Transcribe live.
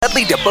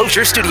Dudley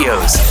DeBosier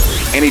Studios.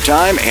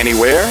 Anytime,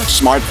 anywhere,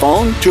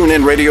 smartphone,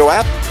 TuneIn radio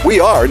app,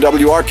 we are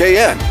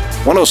WRKN.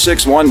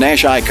 1061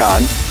 Nash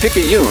Icon,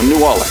 Picayune,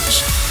 New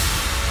Orleans.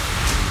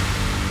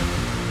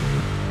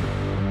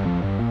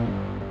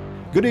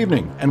 Good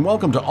evening and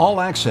welcome to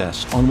All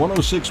Access on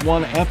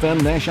 1061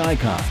 FM Nash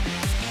Icon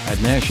at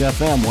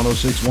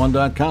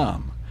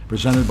NashFM1061.com.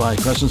 Presented by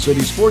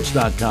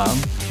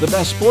CrescentCitySports.com, the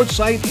best sports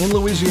site in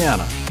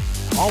Louisiana.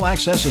 All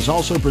Access is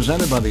also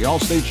presented by the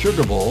Allstate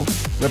Sugar Bowl,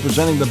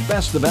 representing the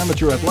best of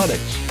amateur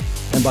athletics,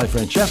 and by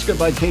Francesca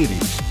by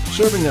Katie's,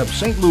 serving up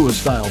St.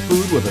 Louis-style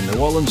food with a New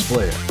Orleans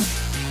flair.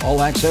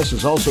 All Access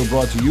is also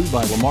brought to you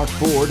by Lamarck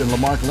Ford and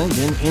Lamarck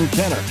Lincoln in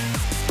Kenner,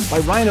 by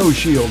Rhino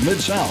Shield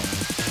Mid-South,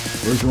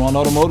 Bergeron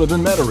Automotive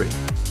in Metairie,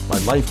 by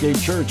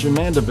Lifegate Church in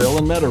Mandeville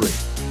and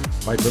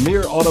Metairie, by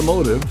Premier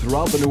Automotive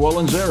throughout the New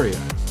Orleans area,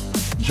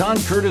 John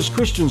Curtis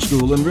Christian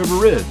School in River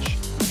Ridge,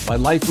 by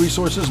Life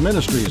Resources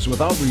Ministries with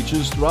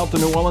outreaches throughout the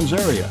New Orleans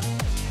area,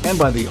 and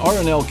by the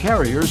R&L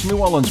Carriers New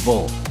Orleans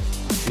Bowl.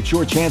 It's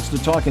your chance to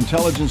talk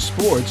intelligent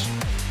sports,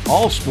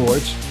 all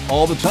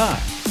the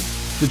time.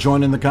 To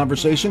join in the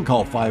conversation,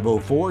 call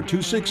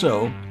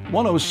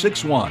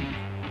 504-260-1061.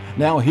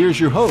 Now here's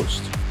your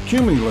host,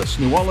 Cumulus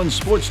New Orleans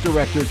Sports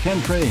Director Ken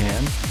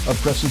Trahan of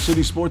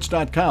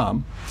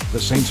CrescentCitySports.com, the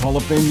Saints Hall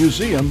of Fame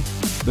Museum,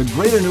 the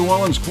Greater New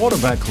Orleans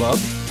Quarterback Club,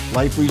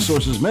 Life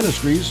Resources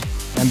Ministries,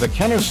 and the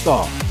Kenner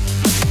Star.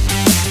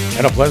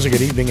 And a pleasant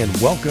good evening and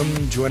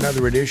welcome to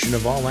another edition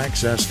of All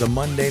Access, the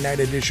Monday night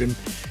edition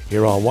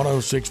here on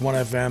 1061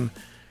 FM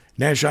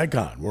Nash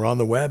Icon. We're on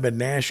the web at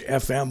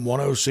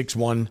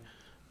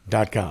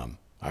NashFM1061.com.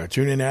 Our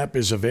TuneIn app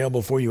is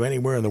available for you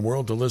anywhere in the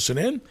world to listen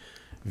in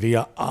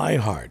via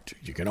iHeart.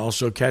 You can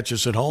also catch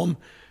us at home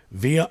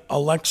via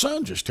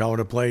Alexa. Just tell her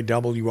to play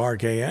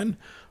WRKN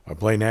or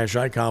play Nash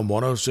Icon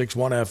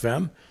 1061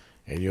 FM,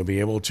 and you'll be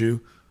able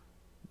to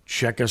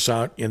check us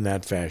out in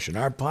that fashion.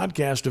 Our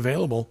podcast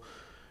available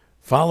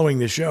following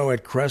the show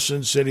at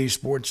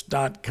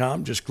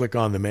CrescentCitySports.com. Just click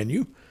on the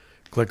menu,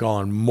 click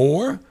on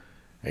More,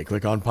 and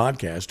click on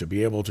Podcast to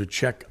be able to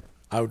check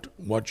out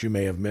what you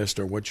may have missed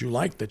or what you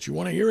like that you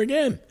want to hear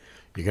again.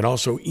 You can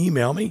also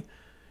email me.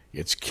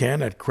 It's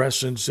Ken at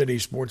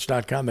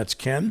CrescentCitySports.com. That's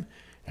Ken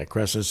at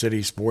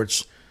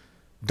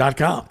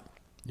CrescentCitySports.com.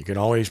 You can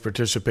always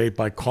participate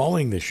by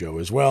calling the show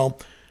as well.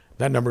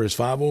 That number is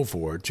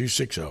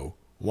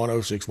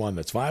 504-260-1061.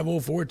 That's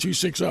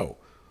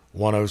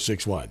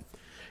 504-260-1061.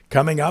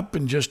 Coming up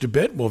in just a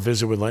bit, we'll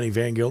visit with Lenny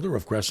Van Gilder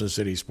of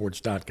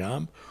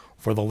CrescentCitySports.com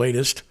for the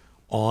latest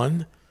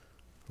on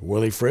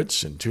Willie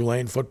Fritz and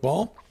Tulane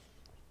football.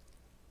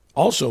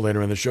 Also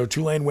later in the show,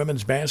 Tulane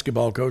women's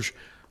basketball coach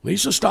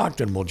Lisa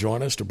Stockton will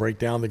join us to break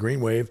down the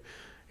Green Wave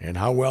and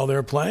how well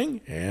they're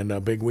playing, and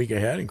a big week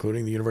ahead,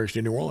 including the University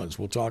of New Orleans.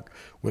 We'll talk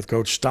with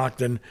Coach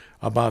Stockton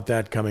about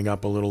that coming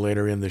up a little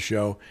later in the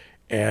show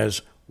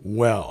as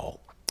well.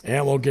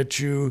 And we'll get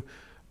you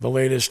the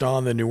latest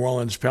on the New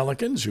Orleans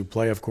Pelicans, who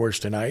play, of course,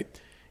 tonight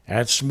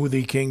at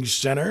Smoothie King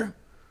Center.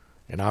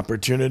 An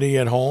opportunity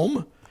at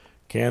home.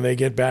 Can they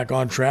get back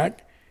on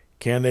track?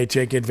 Can they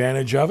take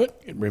advantage of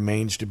it? It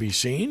remains to be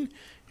seen.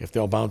 If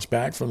they'll bounce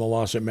back from the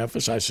loss at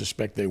Memphis, I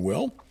suspect they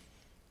will.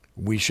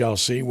 We shall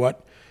see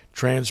what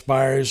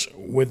transpires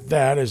with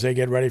that as they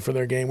get ready for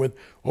their game with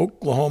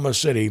Oklahoma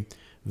City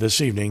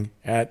this evening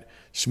at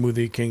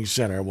Smoothie King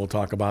Center. We'll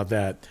talk about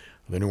that,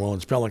 the New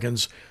Orleans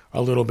Pelicans,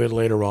 a little bit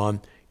later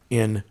on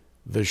in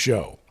the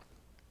show.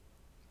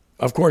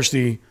 Of course,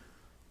 the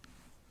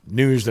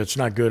news that's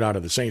not good out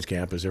of the Saints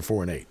camp is they're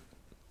 4-8.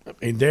 I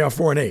mean, they are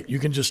 4-8. You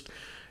can just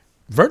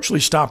virtually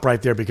stop right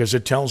there because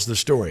it tells the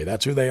story.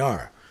 That's who they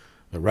are.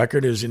 The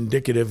record is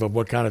indicative of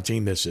what kind of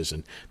team this is,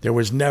 and there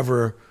was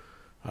never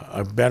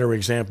a better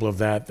example of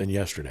that than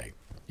yesterday.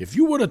 If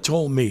you would have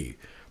told me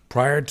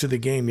prior to the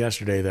game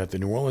yesterday that the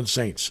New Orleans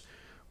Saints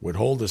would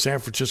hold the San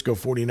Francisco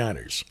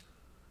 49ers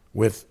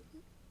with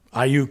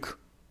Ayuk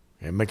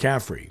and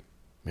McCaffrey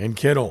and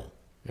Kittle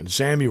and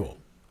Samuel,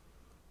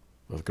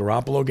 with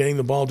Garoppolo getting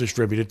the ball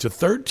distributed to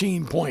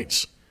 13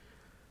 points,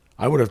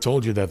 I would have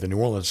told you that the New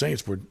Orleans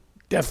Saints would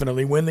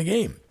definitely win the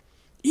game,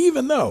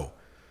 even though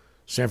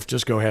San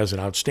Francisco has an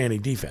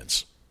outstanding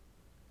defense.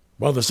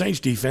 Well, the Saints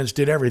defense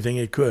did everything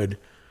it could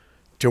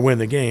to win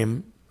the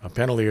game, a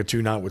penalty or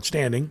two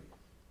notwithstanding,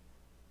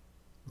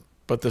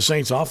 but the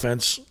Saints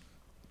offense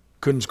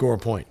couldn't score a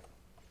point.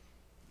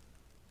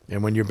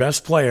 And when your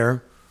best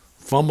player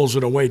fumbles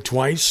it away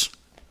twice,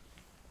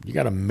 you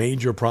got a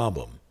major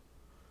problem.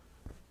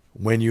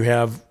 When you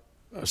have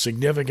a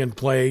significant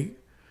play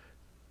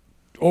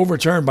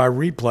overturned by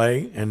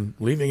replay and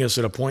leaving us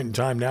at a point in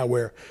time now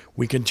where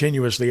we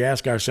continuously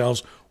ask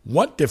ourselves,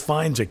 what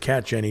defines a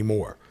catch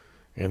anymore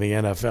in the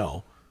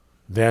NFL,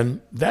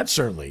 then that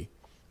certainly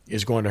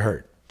is going to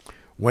hurt.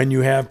 When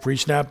you have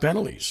pre-snap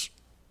penalties,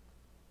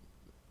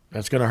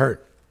 that's going to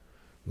hurt.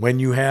 When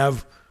you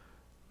have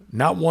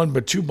not one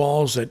but two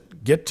balls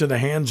that get to the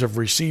hands of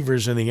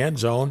receivers in the end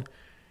zone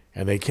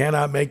and they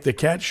cannot make the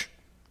catch,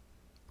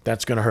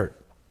 that's going to hurt.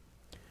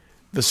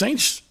 The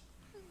Saints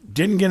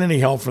didn't get any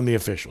help from the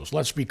officials.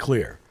 Let's be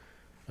clear.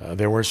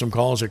 There were some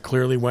calls that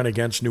clearly went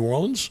against New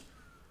Orleans.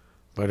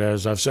 But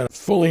as I've said, I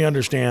fully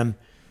understand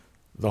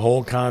the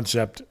whole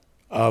concept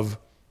of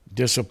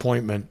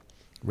disappointment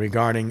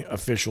regarding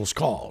officials'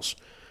 calls.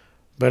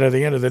 But at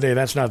the end of the day,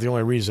 that's not the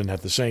only reason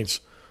that the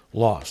Saints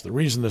lost. The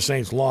reason the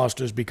Saints lost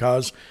is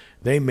because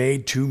they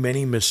made too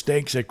many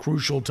mistakes at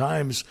crucial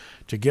times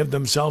to give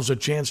themselves a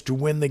chance to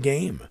win the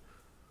game.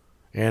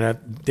 And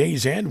at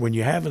day's end, when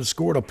you haven't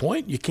scored a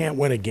point, you can't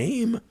win a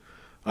game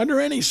under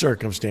any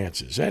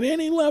circumstances, at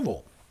any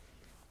level.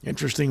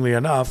 Interestingly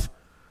enough,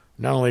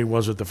 not only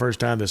was it the first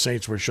time the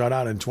Saints were shut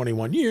out in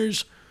 21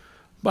 years,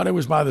 but it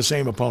was by the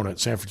same opponent,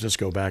 San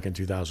Francisco, back in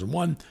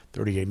 2001,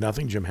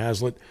 38-0, Jim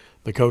Haslett,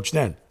 the coach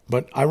then.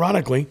 But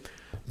ironically,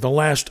 the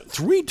last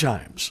 3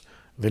 times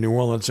the New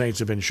Orleans Saints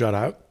have been shut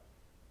out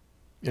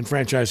in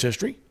franchise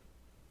history,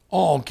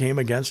 all came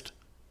against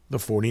the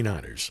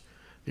 49ers.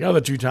 The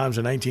other 2 times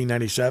in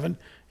 1997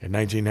 and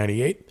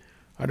 1998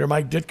 under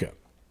Mike Ditka.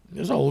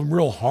 There's a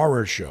real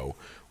horror show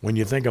when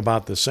you think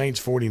about the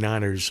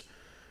Saints-49ers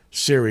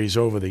series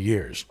over the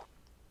years.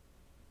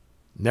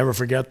 Never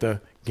forget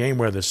the game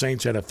where the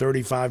Saints had a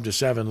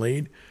 35-7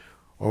 lead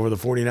over the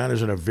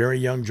 49ers and a very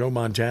young Joe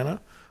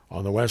Montana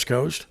on the West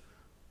Coast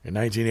in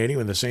 1980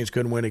 when the Saints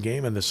couldn't win a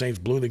game and the Saints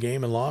blew the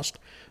game and lost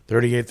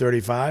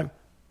 38-35.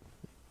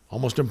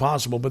 Almost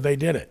impossible, but they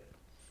did it.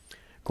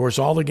 Of course,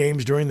 all the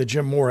games during the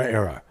Jim Mora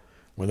era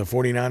when the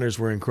 49ers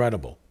were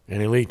incredible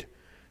and elite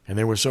and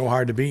they were so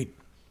hard to beat.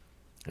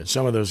 And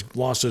some of those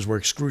losses were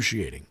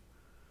excruciating.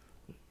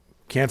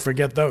 Can't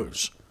forget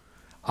those.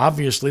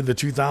 Obviously, the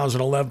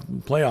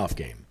 2011 playoff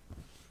game,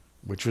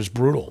 which was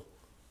brutal,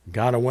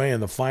 got away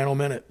in the final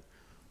minute,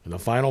 in the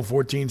final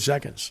 14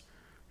 seconds,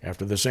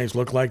 after the Saints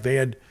looked like they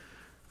had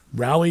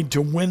rallied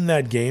to win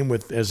that game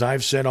with, as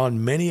I've said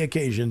on many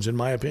occasions, in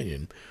my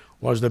opinion,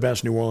 was the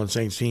best New Orleans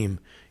Saints team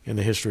in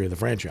the history of the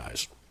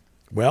franchise.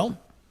 Well,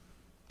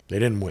 they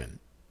didn't win,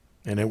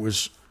 and it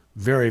was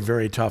very,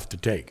 very tough to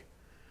take.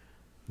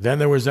 Then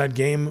there was that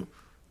game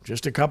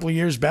just a couple of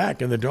years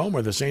back in the Dome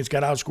where the Saints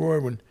got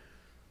outscored when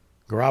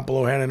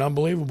Garoppolo had an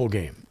unbelievable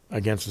game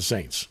against the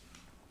Saints.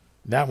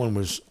 That one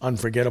was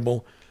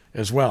unforgettable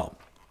as well.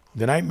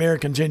 The nightmare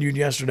continued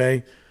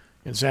yesterday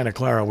in Santa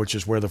Clara, which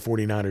is where the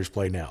 49ers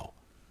play now.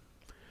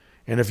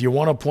 And if you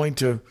want to point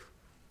to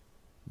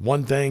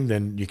one thing,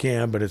 then you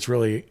can, but it's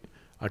really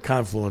a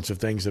confluence of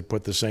things that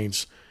put the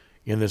Saints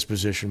in this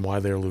position why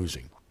they're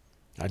losing.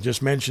 I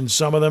just mentioned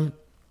some of them.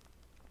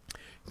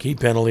 Key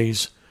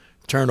penalties,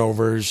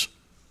 turnovers,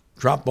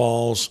 drop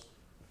balls,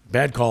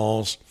 bad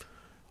calls,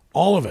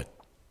 all of it.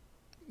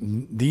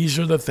 These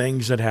are the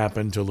things that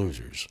happen to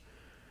losers.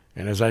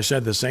 And as I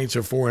said, the Saints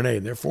are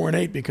 4-8. They're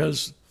 4-8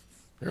 because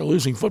they're a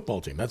losing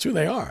football team. That's who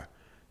they are.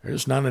 They're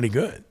just not any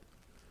good.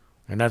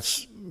 And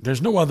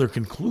there's no other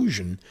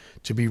conclusion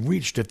to be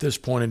reached at this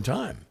point in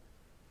time.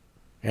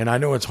 And I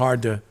know it's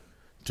hard to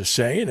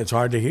say and it's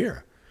hard to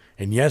hear.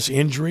 And yes,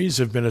 injuries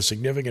have been a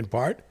significant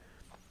part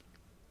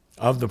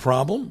of the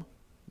problem,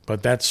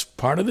 but that's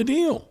part of the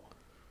deal.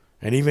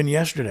 And even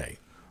yesterday,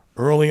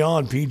 early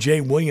on,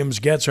 P.J. Williams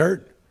gets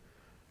hurt,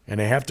 and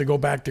they have to go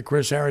back to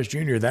Chris Harris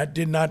Jr. That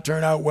did not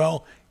turn out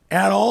well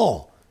at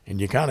all, and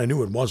you kind of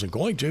knew it wasn't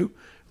going to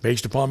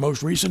based upon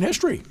most recent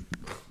history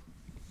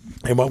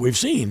and what we've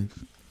seen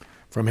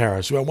from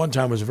Harris, who at one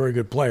time was a very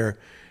good player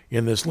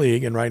in this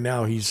league, and right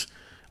now he's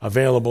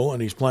available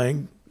and he's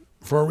playing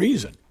for a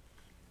reason.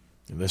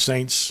 And the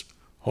Saints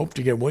hope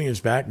to get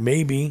Williams back.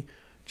 Maybe,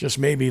 just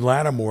maybe,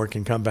 Lattimore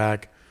can come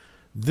back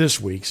this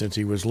week since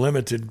he was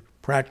limited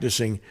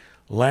practicing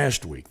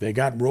last week. They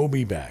got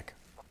Roby back.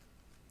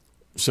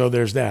 So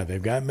there's that.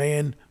 They've got May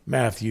and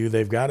Matthew.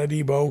 They've got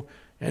Adebo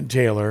and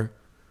Taylor.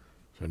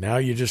 So now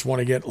you just want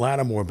to get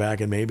Lattimore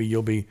back, and maybe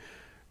you'll be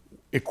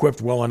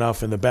equipped well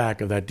enough in the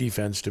back of that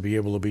defense to be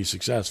able to be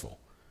successful.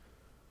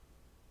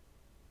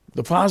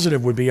 The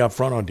positive would be up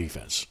front on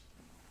defense.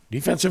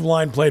 Defensive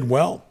line played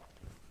well.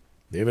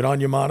 David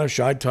Onyemata,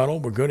 Shai Tuttle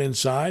were good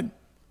inside.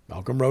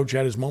 Malcolm Roach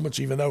had his moments,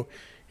 even though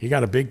he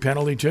got a big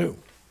penalty too.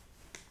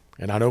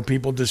 And I know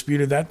people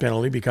disputed that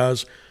penalty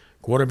because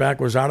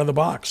quarterback was out of the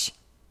box.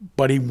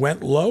 But he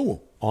went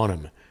low on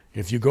him.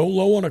 If you go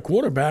low on a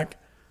quarterback,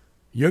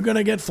 you're going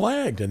to get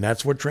flagged, and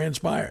that's what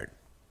transpired.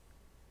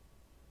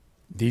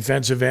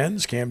 Defensive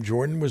ends, Cam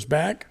Jordan was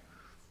back.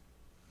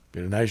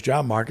 Did a nice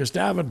job. Marcus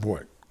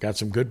Davenport got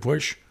some good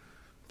push,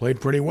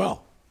 played pretty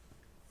well.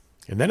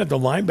 And then at the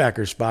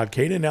linebacker spot,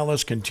 Caden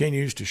Ellis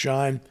continues to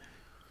shine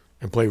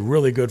and play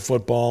really good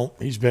football.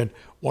 He's been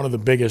one of the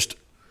biggest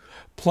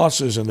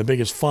pluses and the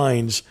biggest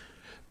finds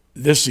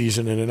this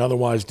season in an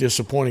otherwise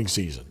disappointing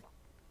season.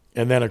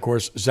 And then, of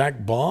course,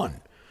 Zach Bond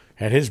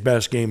had his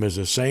best game as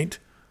a Saint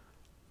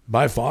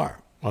by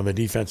far on the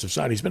defensive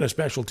side. He's been a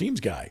special teams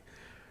guy.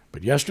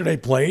 But yesterday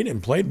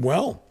played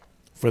well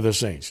for the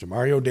Saints.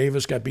 DeMario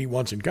Davis got beat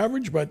once in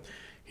coverage, but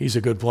he's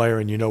a good player,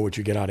 and you know what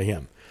you get out of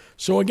him.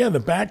 So, again, the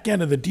back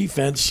end of the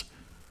defense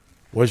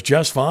was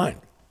just fine.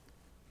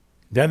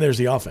 Then there's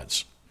the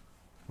offense.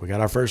 We got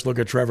our first look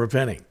at Trevor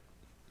Penning.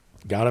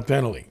 Got a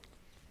penalty.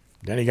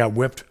 Then he got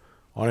whipped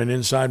on an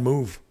inside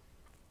move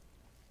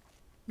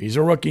He's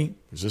a rookie.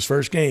 It's his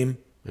first game.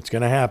 It's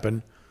going to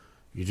happen.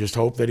 You just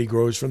hope that he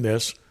grows from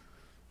this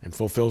and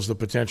fulfills the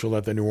potential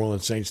that the New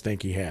Orleans Saints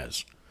think he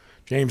has.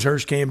 James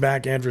Hurst came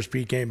back. Andrus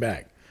Peat came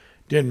back.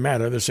 Didn't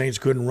matter. The Saints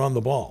couldn't run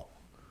the ball.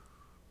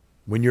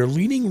 When your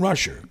leading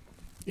rusher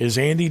is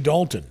Andy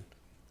Dalton,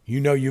 you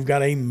know you've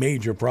got a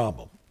major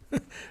problem.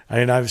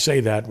 And I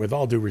say that with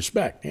all due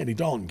respect. Andy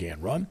Dalton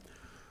can't run.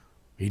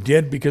 He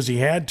did because he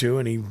had to,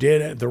 and he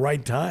did at the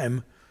right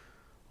time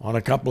on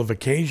a couple of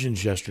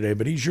occasions yesterday,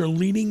 but he's your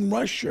leading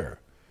rusher.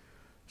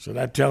 So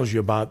that tells you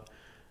about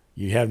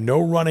you have no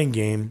running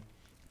game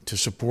to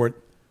support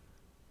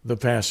the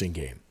passing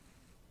game.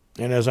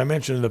 And as I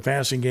mentioned in the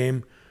passing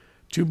game,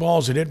 2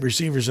 balls that hit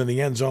receivers in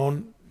the end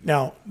zone.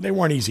 Now, they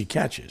weren't easy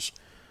catches,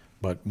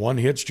 but one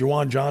hits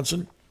Juwan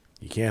Johnson,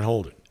 he can't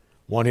hold it.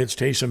 One hits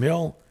Taysom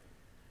Hill,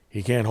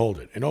 he can't hold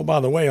it. And oh, by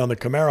the way, on the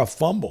Kamara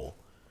fumble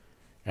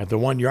at the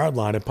 1-yard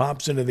line, it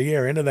pops into the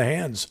air, into the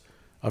hands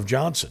of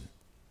Johnson,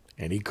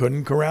 and he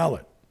couldn't corral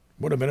it.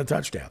 Would have been a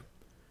touchdown.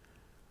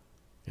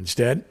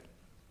 Instead,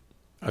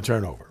 a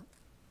turnover.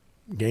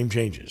 Game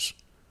changes,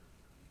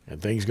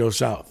 and things go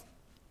south.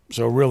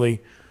 So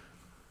really,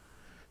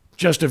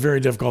 just a very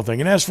difficult thing.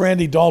 And as for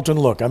Andy Dalton,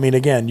 look, I mean,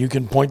 again, you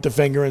can point the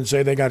finger and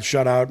say they got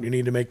shut out, you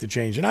need to make the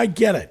change. And I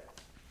get it.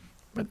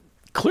 But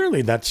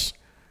clearly that's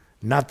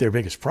not their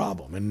biggest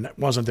problem, and that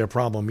wasn't their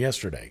problem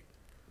yesterday.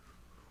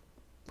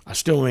 I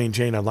still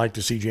maintain I'd like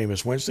to see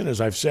Jameis Winston, as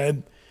I've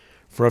said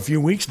for a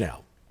few weeks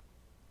now.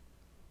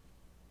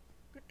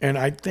 And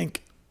I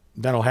think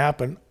that'll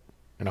happen,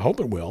 and I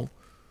hope it will.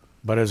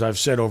 But as I've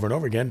said over and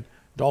over again,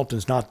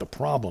 Dalton's not the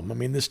problem. I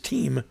mean, this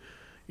team,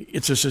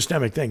 it's a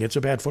systemic thing. It's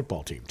a bad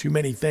football team. Too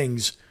many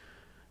things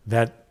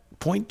that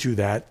point to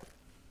that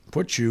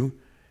put you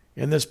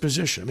in this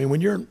position. I mean,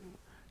 when you're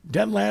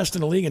dead last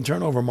in the league in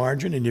turnover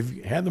margin and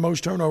you've had the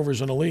most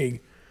turnovers in the league,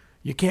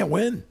 you can't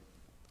win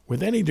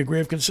with any degree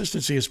of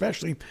consistency,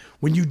 especially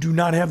when you do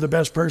not have the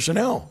best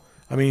personnel.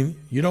 I mean,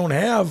 you don't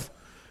have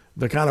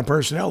the kind of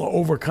personnel to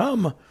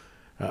overcome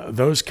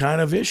those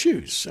kind of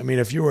issues. I mean,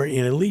 if you were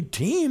an elite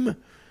team,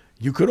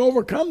 you could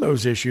overcome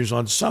those issues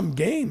on some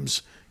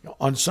games,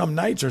 on some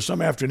nights or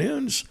some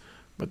afternoons,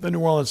 but the New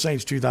Orleans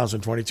Saints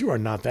 2022 are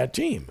not that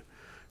team.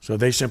 So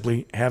they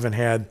simply haven't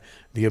had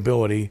the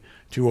ability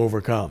to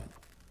overcome.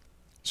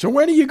 So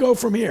where do you go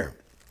from here?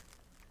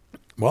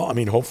 Well, I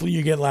mean, hopefully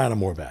you get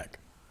Lattimore back.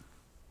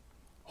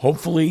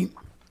 Hopefully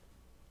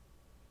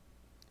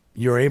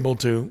you're able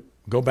to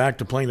go back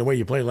to playing the way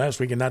you played last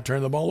week and not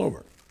turn the ball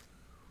over.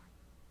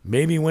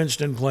 Maybe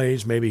Winston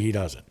plays, maybe he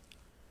doesn't.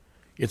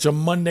 It's a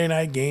Monday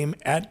night game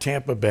at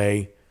Tampa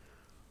Bay,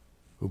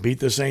 who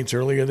beat the Saints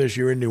earlier this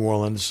year in New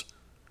Orleans,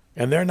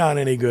 and they're not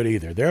any good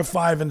either. They're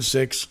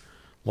 5-6,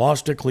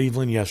 lost to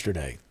Cleveland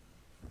yesterday,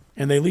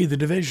 and they lead the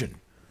division.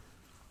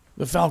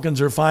 The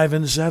Falcons are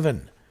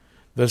 5-7.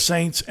 The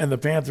Saints and the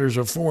Panthers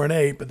are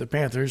 4-8, but the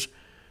Panthers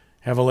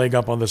have a leg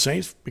up on the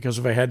Saints because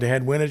of a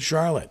head-to-head win at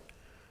Charlotte.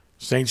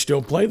 Saints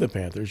still play the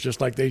Panthers,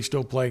 just like they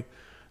still play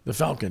the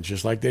Falcons,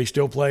 just like they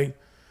still play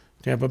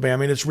Tampa Bay. I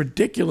mean, it's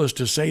ridiculous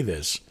to say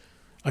this.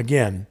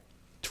 Again,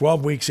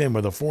 12 weeks in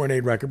with a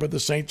 4-8 record, but the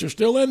Saints are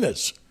still in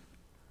this.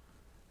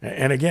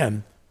 And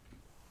again,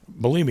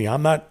 believe me,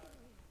 I'm not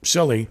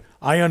silly.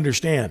 I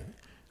understand.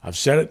 I've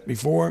said it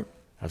before.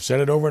 I've said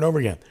it over and over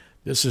again.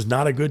 This is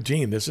not a good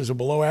team. This is a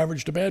below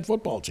average to bad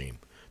football team.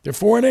 They're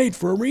 4-8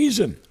 for a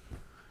reason.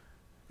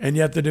 And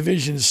yet the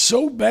division is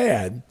so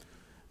bad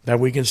that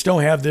we can still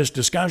have this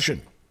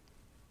discussion,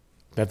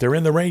 that they're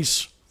in the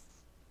race.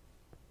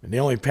 And the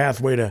only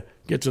pathway to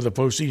get to the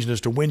postseason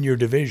is to win your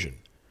division.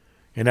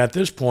 And at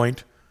this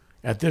point,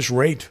 at this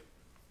rate,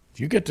 if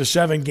you get to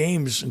 7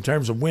 games in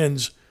terms of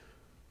wins,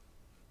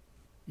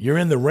 you're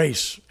in the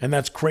race. And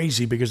that's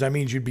crazy because that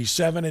means you'd be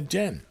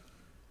 7-10.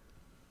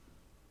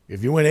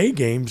 If you win 8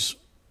 games,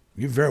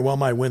 you very well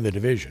might win the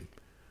division.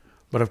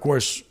 But of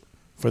course,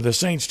 for the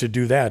Saints to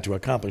do that, to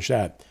accomplish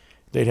that,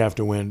 they'd have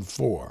to win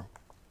 4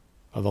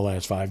 of the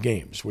last 5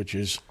 games, which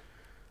is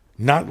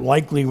not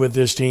likely with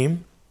this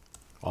team,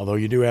 although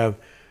you do have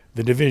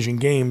the division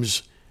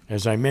games,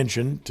 as I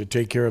mentioned, to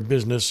take care of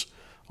business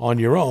on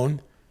your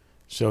own.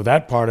 So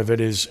that part of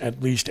it is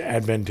at least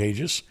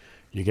advantageous.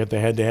 You get the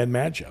head-to-head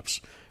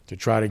matchups to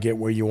try to get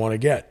where you want to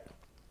get.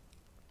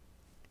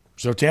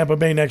 So Tampa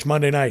Bay next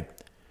Monday night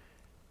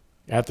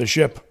at the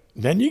Ship.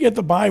 Then you get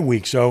the bye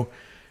week. So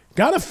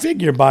got to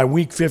figure by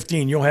week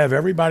 15 you'll have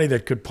everybody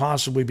that could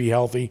possibly be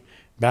healthy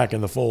back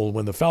in the fold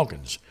when the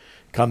Falcons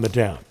come to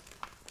town.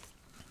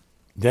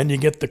 Then you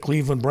get the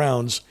Cleveland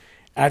Browns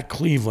at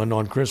Cleveland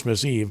on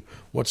Christmas Eve.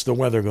 What's the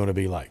weather going to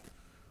be like?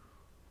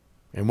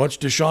 And what's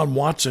Deshaun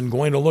Watson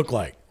going to look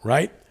like,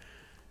 right?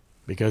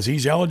 Because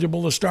he's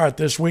eligible to start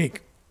this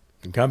week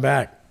and come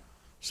back.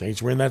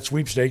 Saints were in that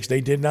sweepstakes.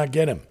 They did not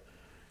get him.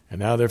 And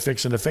now they're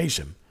fixing to face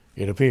him,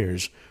 it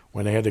appears,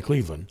 when they head to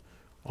Cleveland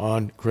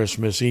on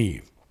Christmas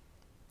Eve.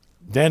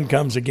 Then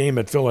comes a game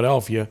at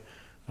Philadelphia.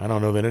 I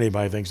don't know that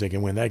anybody thinks they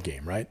can win that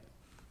game, right?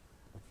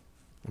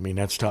 I mean,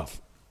 that's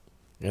tough.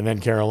 And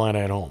then Carolina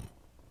at home.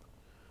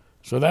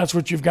 So that's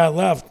what you've got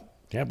left.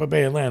 Tampa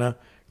Bay, Atlanta,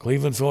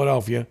 Cleveland,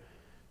 Philadelphia,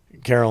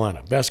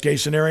 Carolina. Best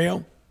case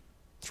scenario,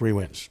 3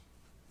 wins.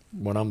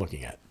 What I'm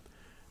looking at.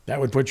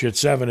 That would put you at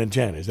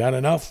 7-10. Is that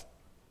enough?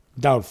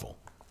 Doubtful.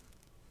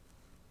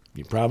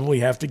 You probably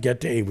have to get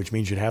to 8, which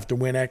means you'd have to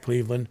win at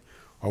Cleveland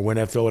or win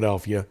at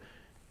Philadelphia,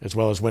 as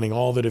well as winning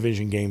all the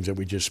division games that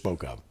we just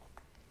spoke of.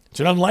 It's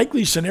an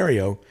unlikely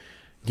scenario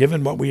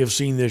given what we have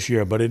seen this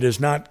year, but it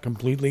is not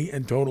completely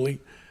and totally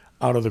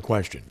out of the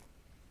question.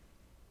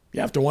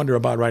 You have to wonder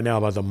about right now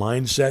about the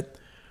mindset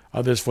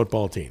of this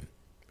football team.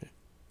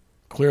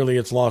 Clearly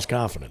it's lost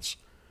confidence.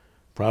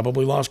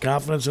 Probably lost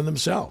confidence in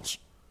themselves.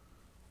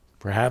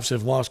 Perhaps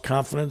have lost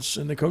confidence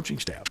in the coaching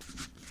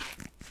staff.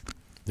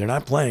 They're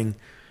not playing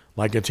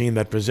like a team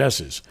that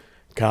possesses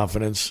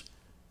confidence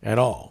at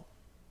all.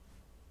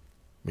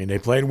 I mean, they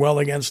played well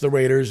against the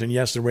Raiders, and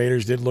yes, the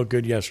Raiders did look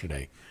good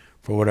yesterday,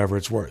 for whatever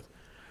it's worth.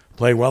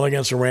 Played well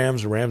against the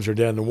Rams are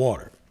dead in the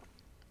water.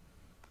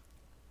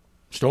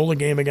 Stole the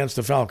game against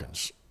the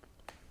Falcons,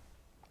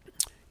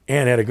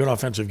 and had a good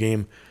offensive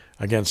game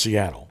against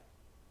Seattle.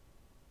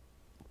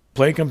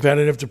 Played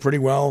competitive to pretty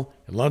well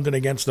in London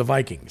against the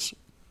Vikings,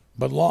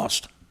 but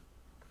lost.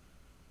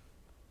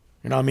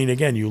 I mean,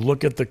 again, you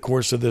look at the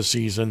course of this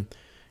season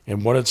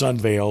and what it's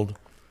unveiled,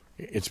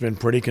 it's been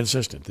pretty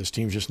consistent. This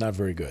team's just not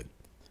very good.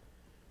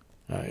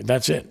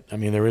 That's it. I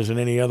mean, there isn't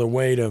any other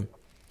way to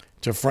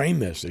frame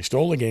this. They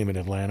stole the game in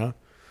Atlanta,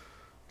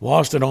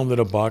 lost at home to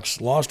the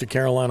Bucs, lost to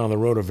Carolina on the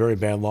road, a very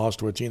bad loss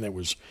to a team that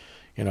was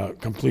in a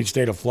complete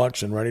state of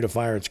flux and ready to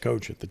fire its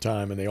coach at the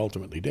time, and they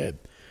ultimately did.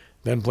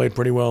 Then played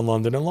pretty well in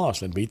London and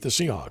lost, and beat the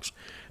Seahawks.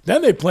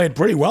 Then they played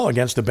pretty well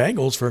against the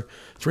Bengals for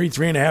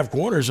 3.5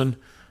 quarters, and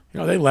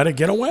they let it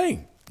get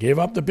away. Gave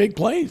up the big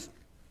plays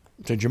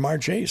to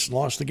Jamar Chase,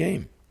 lost the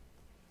game.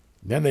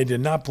 Then they did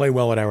not play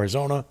well at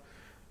Arizona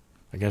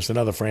against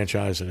another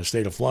franchise in a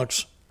state of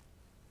flux.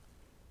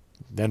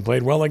 Then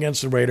played well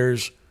against the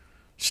Raiders,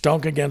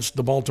 stunk against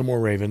the Baltimore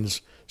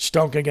Ravens,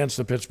 stunk against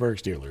the Pittsburgh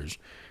Steelers,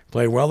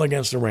 played well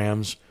against the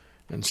Rams,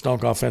 and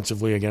stunk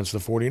offensively against the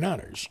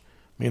 49ers.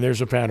 I mean,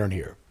 there's a pattern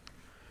here.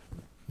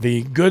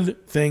 The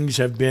good things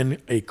have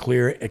been a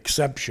clear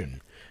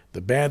exception.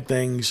 The bad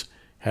things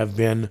have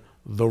been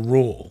the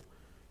rule.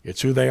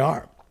 It's who they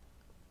are.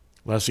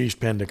 Les East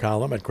penned a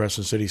column at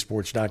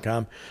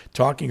CrescentCitySports.com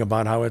talking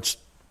about how it's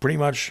pretty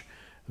much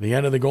the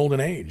end of the golden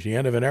age, the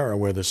end of an era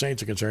where the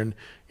Saints are concerned.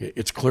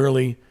 It's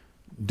clearly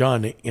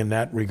done in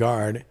that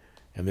regard,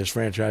 and this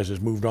franchise has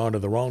moved on to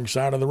the wrong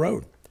side of the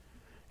road.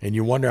 And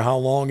you wonder how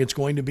long it's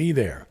going to be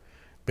there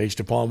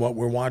based upon what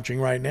we're watching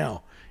right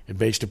now and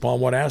based upon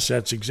what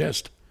assets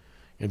exist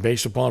and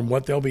based upon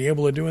what they'll be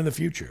able to do in the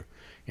future.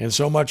 And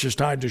so much is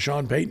tied to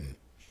Sean Payton.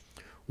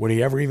 Would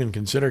he ever even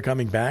consider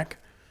coming back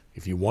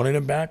if you wanted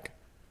him back?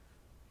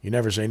 You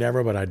never say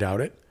never, but I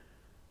doubt it.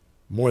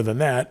 More than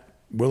that,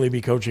 will he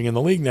be coaching in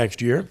the league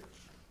next year?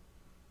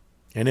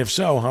 And if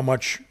so, how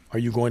much are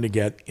you going to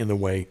get in the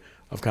way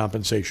of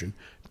compensation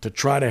to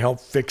try to help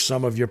fix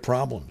some of your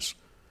problems,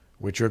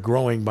 which are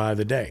growing by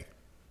the day?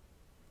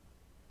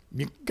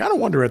 You got to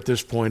wonder at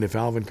this point if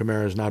Alvin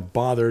Kamara is not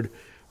bothered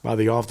by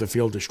the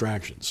off-the-field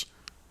distractions.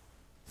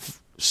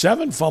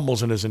 7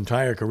 fumbles in his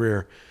entire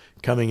career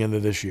coming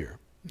into this year.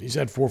 He's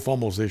had 4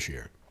 fumbles this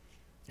year.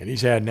 And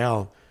he's had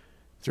now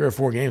 3 or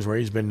 4 games where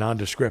he's been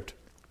nondescript.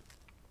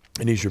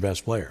 And he's your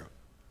best player.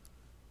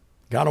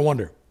 Got to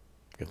wonder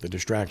if the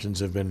distractions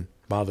have been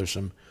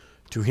bothersome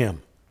to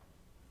him.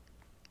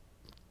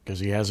 Because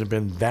he hasn't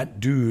been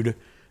that dude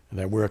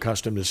that we're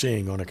accustomed to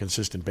seeing on a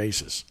consistent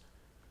basis.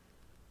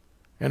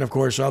 And, of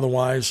course,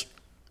 otherwise,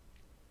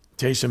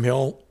 Taysom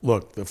Hill,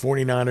 look, the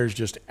 49ers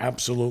just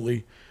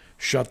absolutely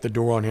shut the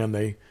door on him.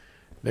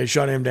 They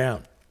shut him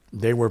down.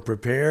 They were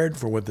prepared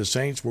for what the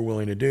Saints were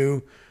willing to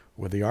do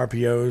with the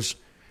RPOs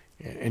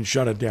and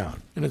shut it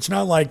down. And it's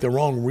not like the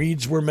wrong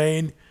reads were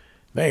made.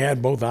 They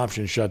had both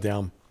options shut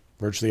down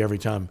virtually every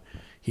time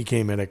he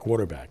came in at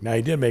quarterback. Now,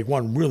 he did make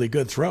one really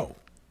good throw,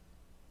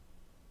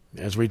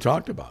 as we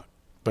talked about,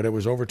 but it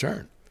was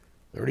overturned.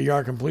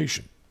 30-yard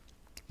completion.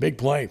 Big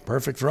play,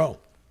 perfect throw.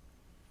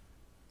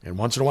 And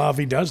once in a while, if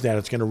he does that,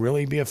 it's going to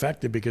really be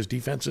effective because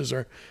defenses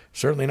are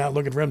certainly not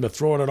looking for him to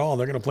throw it at all.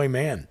 They're going to play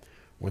man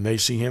when they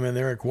see him in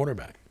there at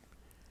quarterback.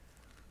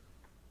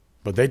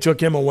 But they took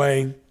him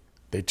away.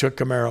 They took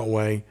Kamara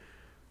away.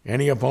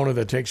 Any opponent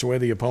that takes away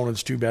the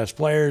opponent's 2 best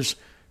players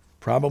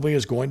probably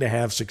is going to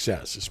have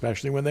success,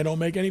 especially when they don't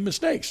make any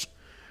mistakes.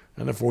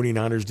 And the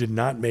 49ers did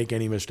not make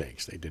any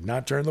mistakes. They did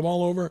not turn the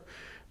ball over.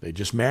 They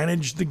just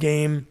managed the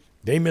game.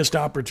 They missed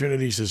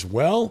opportunities as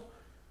well.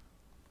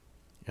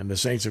 And the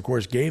Saints, of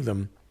course, gave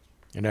them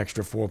an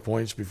extra 4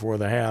 points before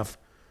the half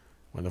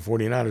when the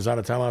 49ers out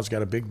of timeouts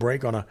got a big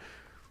break on a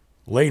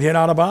late hit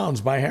out of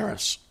bounds by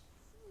Harris.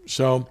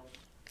 So,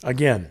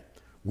 again,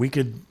 we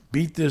could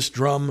beat this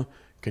drum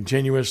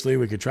continuously.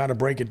 We could try to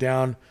break it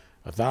down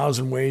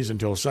 1,000 ways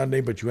until Sunday,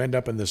 but you end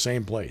up in the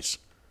same place.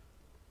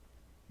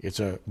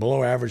 It's a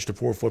below average to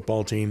poor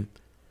football team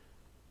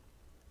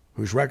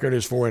whose record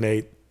is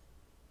 4-8.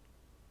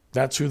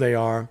 That's who they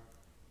are.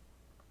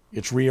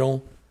 It's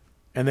real.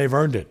 And they've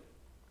earned it.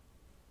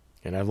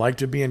 And I'd like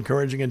to be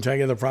encouraging and tell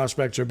you the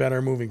prospects are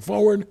better moving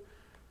forward,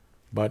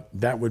 but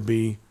that would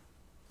be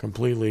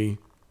completely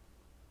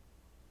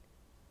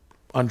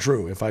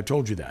untrue if I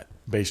told you that,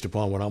 based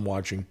upon what I'm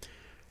watching,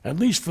 at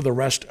least for the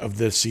rest of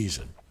this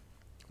season.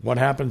 What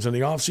happens in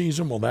the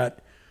offseason? Well, that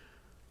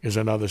is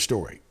another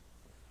story.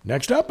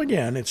 Next up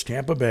again, it's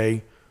Tampa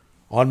Bay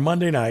on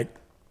Monday night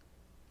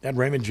at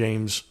Raymond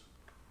James.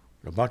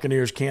 The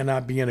Buccaneers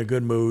cannot be in a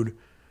good mood.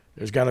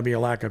 There's got to be a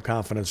lack of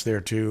confidence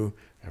there, too,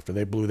 after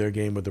they blew their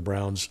game with the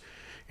Browns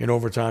in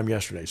overtime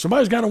yesterday.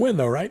 Somebody's got to win,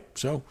 though, right?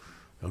 So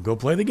they'll go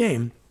play the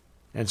game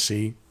and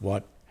see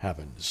what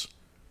happens.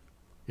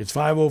 It's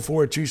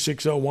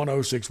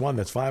 504-260-1061.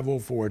 That's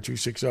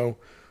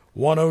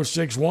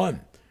 504-260-1061.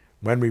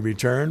 When we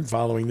return,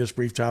 following this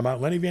brief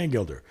timeout, Lenny Van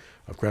Gilder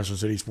of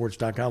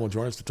CrescentCitySports.com will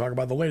join us to talk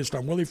about the latest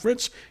on Willie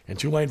Fritz and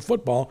Tulane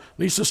football.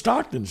 Lisa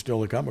Stockton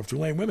still to come of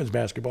Tulane women's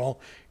basketball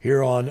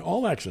here on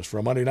All Access for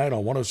a Monday night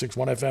on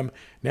 106.1 FM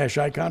Nash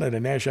Icon and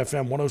at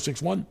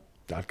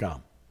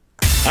NashFM1061.com.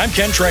 I'm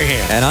Ken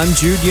Trahan. And I'm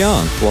Jude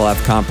Young. We'll have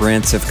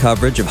comprehensive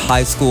coverage of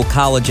high school,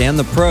 college, and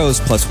the pros,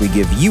 plus we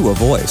give you a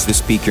voice to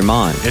speak your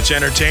mind. It's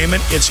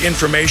entertainment, it's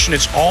information,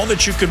 it's all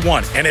that you could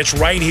want, and it's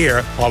right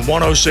here on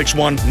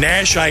 106.1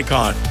 Nash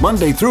Icon.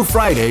 Monday through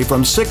Friday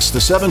from 6 to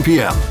 7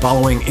 p.m.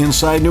 following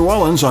Inside New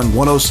Orleans on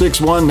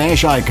 106.1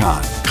 Nash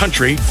Icon.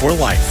 Country for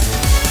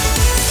life.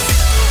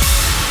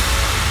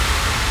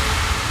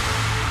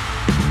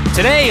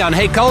 Today on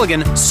Hey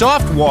Culligan,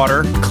 soft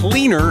water,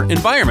 cleaner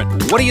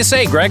environment. What do you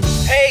say, Greg?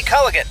 Hey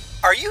Culligan,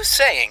 are you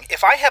saying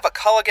if I have a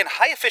Culligan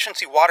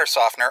high-efficiency water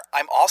softener,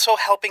 I'm also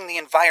helping the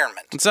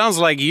environment? It sounds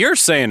like you're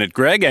saying it,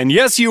 Greg, and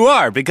yes you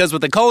are, because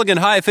with the Culligan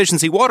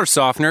high-efficiency water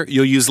softener,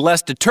 you'll use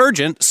less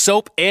detergent,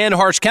 soap, and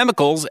harsh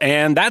chemicals,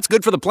 and that's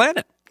good for the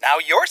planet. Now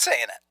you're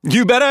saying it.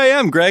 You bet I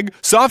am, Greg.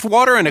 Soft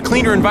water and a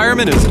cleaner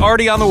environment is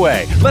already on the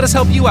way. Let us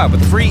help you out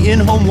with a free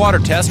in-home water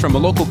test from a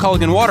local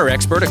Culligan water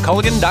expert at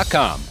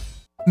Culligan.com.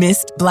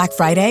 Missed Black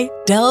Friday?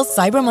 Dell's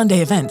Cyber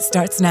Monday event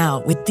starts now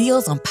with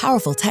deals on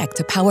powerful tech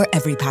to power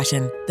every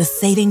passion. The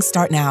savings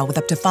start now with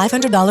up to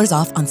 $500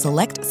 off on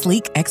select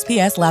sleek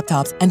XPS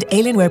laptops and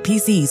Alienware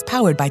PCs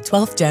powered by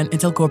 12th Gen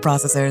Intel Core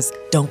processors.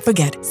 Don't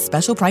forget,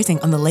 special pricing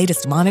on the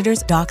latest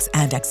monitors, docks,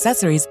 and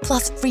accessories,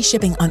 plus free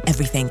shipping on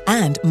everything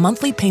and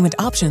monthly payment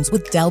options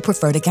with Dell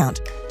Preferred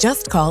Account.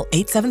 Just call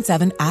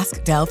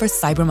 877-ASK-DELL for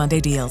Cyber Monday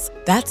deals.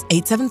 That's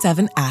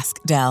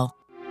 877-ASK-DELL.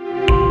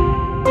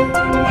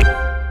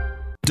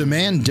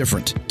 Demand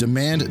different.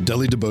 Demand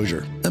Dudley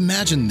DeBosier.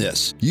 Imagine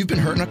this. You've been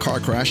hurt in a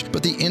car crash,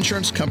 but the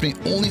insurance company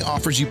only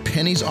offers you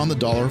pennies on the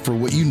dollar for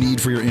what you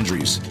need for your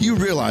injuries. You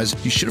realize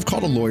you should have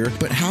called a lawyer,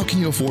 but how can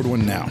you afford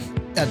one now?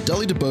 At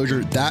Dudley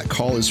DeBosier, that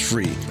call is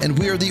free, and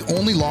we are the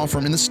only law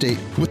firm in the state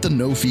with the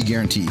no-fee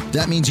guarantee.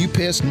 That means you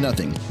pay us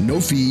nothing. No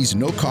fees,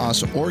 no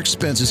costs, or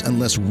expenses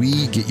unless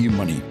we get you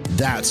money.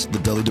 That's the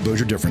Dudley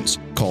DeBosier difference.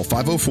 Call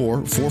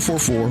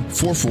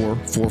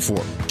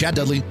 504-444-4444. Chad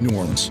Dudley, New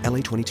Orleans. LA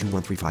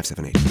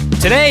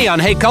 22-13578. Today on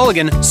Hey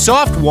Culligan,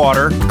 soft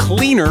water,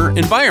 cleaner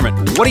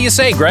environment. What do you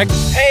say, Greg?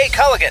 Hey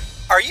Culligan,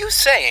 are you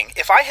saying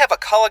if I have a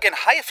Culligan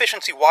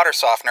high-efficiency water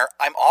softener,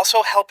 I'm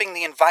also helping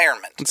the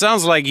environment? It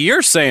sounds like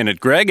you're saying it,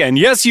 Greg, and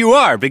yes you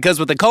are, because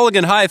with the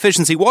Culligan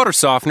high-efficiency water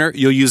softener,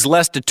 you'll use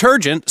less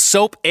detergent,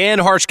 soap,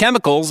 and harsh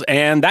chemicals,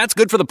 and that's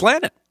good for the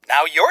planet.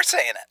 Now you're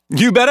saying it.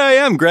 You bet I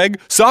am, Greg.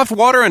 Soft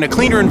water and a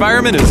cleaner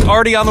environment is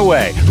already on the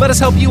way. Let us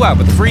help you out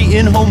with a free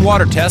in-home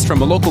water test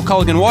from a local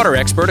Culligan water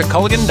expert at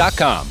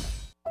Culligan.com.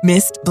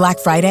 Missed Black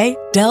Friday?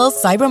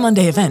 Dell's Cyber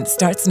Monday event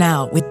starts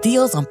now with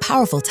deals on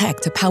powerful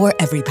tech to power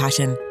every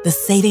passion. The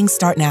savings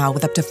start now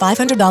with up to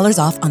 $500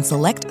 off on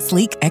select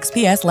sleek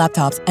XPS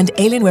laptops and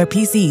Alienware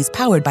PCs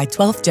powered by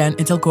 12th Gen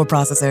Intel Core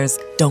processors.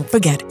 Don't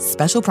forget,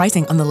 special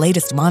pricing on the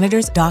latest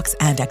monitors, docks,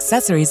 and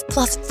accessories,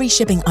 plus free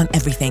shipping on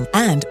everything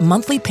and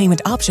monthly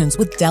payment options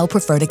with Dell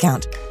Preferred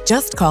Account.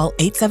 Just call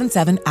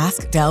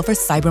 877-ASK-DELL for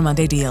Cyber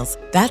Monday deals.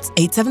 That's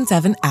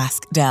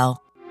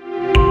 877-ASK-DELL.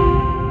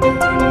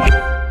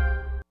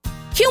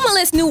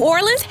 Cumulus New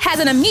Orleans has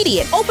an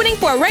immediate opening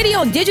for a radio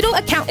and digital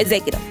account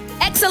executive.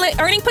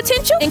 Excellent earning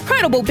potential,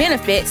 incredible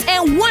benefits,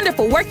 and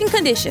wonderful working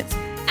conditions.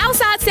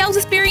 Outside sales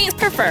experience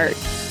preferred.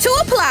 To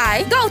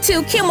apply, go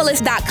to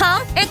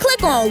Cumulus.com and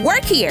click on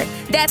Work Here.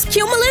 That's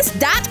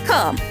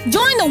Cumulus.com.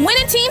 Join the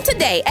winning team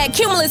today at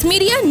Cumulus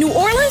Media New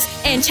Orleans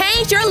and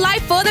change your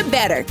life for the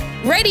better.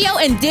 Radio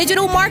and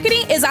digital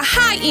marketing is a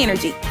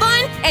high-energy,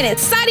 fun, and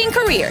exciting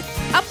career.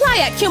 Apply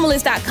at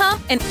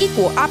Cumulus.com, an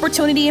equal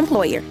opportunity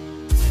employer.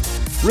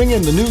 Ring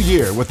in the new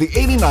year with the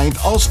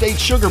 89th All-State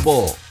Sugar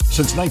Bowl.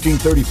 Since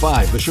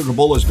 1935, the Sugar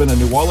Bowl has been a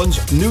New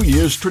Orleans New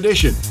Year's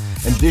tradition.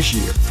 And this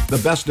year, the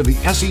best of the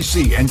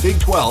SEC and Big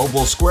 12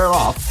 will square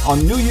off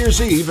on New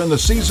Year's Eve in the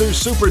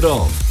Caesars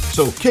Superdome.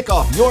 So kick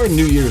off your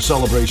New Year's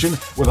celebration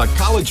with a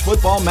college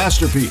football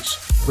masterpiece.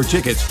 For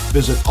tickets,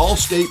 visit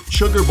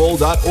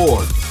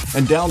allstatesugarbowl.org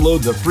and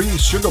download the free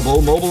Sugar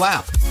Bowl mobile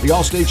app. The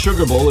All-State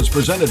Sugar Bowl is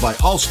presented by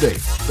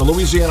Allstate, the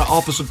Louisiana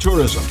Office of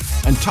Tourism,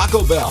 and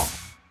Taco Bell.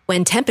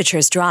 When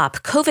temperatures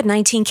drop,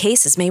 COVID-19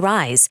 cases may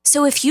rise.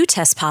 So if you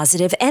test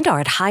positive and are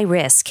at high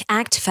risk,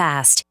 act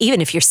fast. Even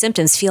if your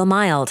symptoms feel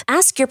mild,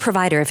 ask your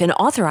provider if an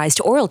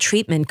authorized oral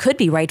treatment could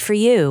be right for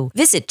you.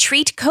 Visit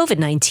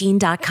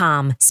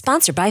treatcovid19.com.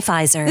 Sponsored by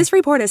Pfizer. This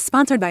report is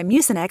sponsored by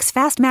Mucinex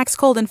Fast Max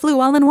Cold and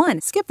Flu All-in-One.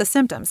 Skip the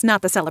symptoms,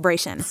 not the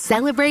celebration.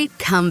 Celebrate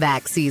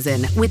comeback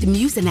season with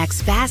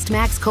Mucinex Fast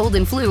Max Cold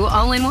and Flu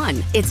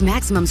All-in-One. Its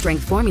maximum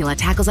strength formula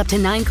tackles up to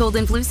 9 cold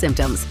and flu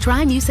symptoms.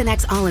 Try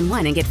Mucinex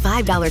All-in-One and get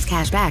 $5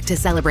 cash back to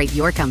celebrate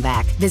your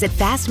comeback. Visit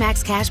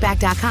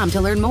fastmaxcashback.com to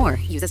learn more.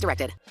 Use as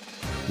directed.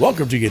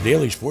 Welcome to your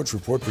daily sports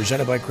report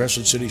presented by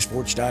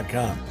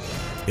CrescentCitySports.com.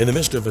 In the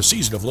midst of a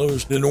season of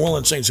lows, the New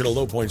Orleans Saints hit a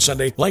low point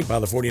Sunday, blanked by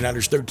the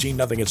 49ers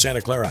 13-0 at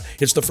Santa Clara.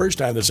 It's the first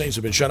time the Saints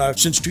have been shut out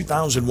since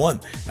 2001.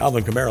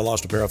 Alvin Kamara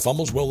lost a pair of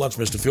fumbles, Will Lutz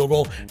missed a field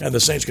goal, and the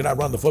Saints could not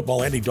run the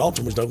football. Andy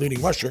Dalton was the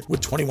leading rusher with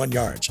 21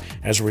 yards.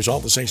 As a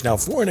result, the Saints now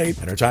 4-8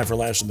 and are tied for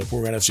last in the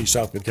poor NFC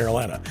South with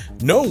Carolina.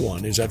 No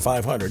one is at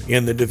 500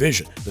 in the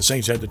division. The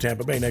Saints head to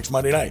Tampa Bay next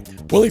Monday night.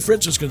 Willie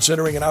Fritz is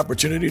considering an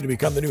opportunity to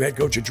become the new head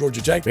coach at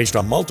Georgia Tech. Based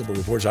on multiple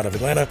reports out of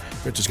Atlanta,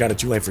 Fritz has got a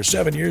Tulane for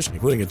 7 years,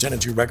 including a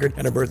 10-2 record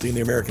and a berth in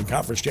the American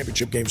Conference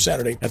Championship game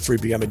Saturday at 3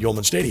 p.m. at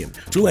Yulman Stadium.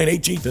 Tulane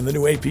 18th in the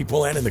new AP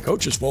poll and in the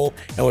coaches poll.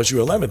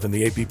 LSU 11th in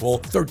the AP poll,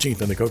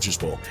 13th in the coaches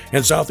poll.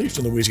 And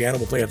Southeastern Louisiana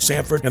will play at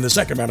Samford in the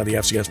second round of the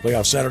FCS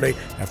playoffs Saturday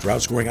after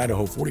outscoring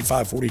Idaho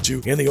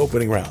 45-42 in the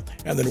opening round.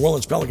 And the New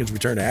Orleans Pelicans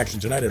return to action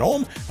tonight at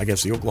home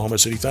against the Oklahoma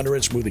City Thunder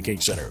at Smoothie King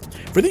Center.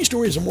 For these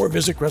stories and more,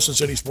 visit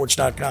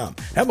CrescentCitySports.com.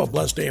 Have a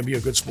blessed day and be a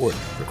good sport.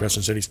 For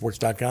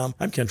CrescentCitySports.com,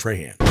 I'm Ken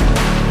Trahan.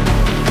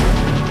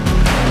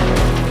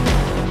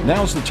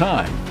 Now's the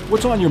time.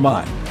 What's on your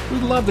mind?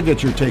 We'd love to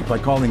get your take by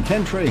calling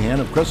Ken Trahan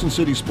of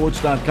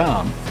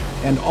CrescentCitySports.com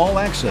and All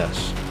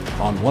Access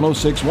on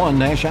 1061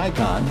 Nash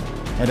Icon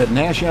and at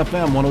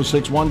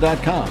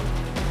NashFM1061.com.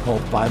 Call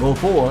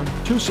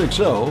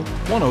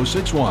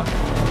 504-260-1061.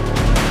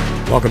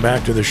 Welcome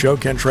back to the show.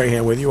 Ken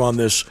Trahan with you on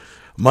this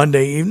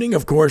Monday evening.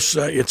 Of course,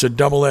 it's a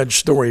double-edged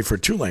story for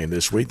Tulane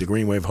this week. The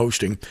Green Wave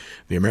hosting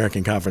the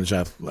American Conference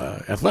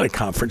Athletic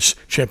Conference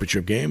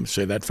Championship game,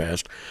 say that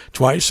fast,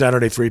 twice,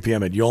 Saturday 3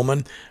 p.m. at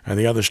Yulman. And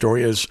the other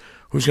story is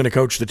who's going to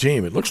coach the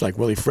team. It looks like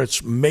Willie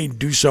Fritz may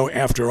do so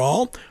after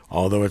all,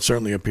 although it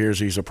certainly appears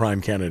he's a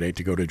prime candidate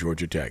to go to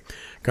Georgia Tech.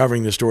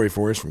 Covering the story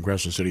for us from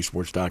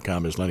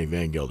CrescentCitySports.com is Lenny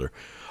Van Gilder.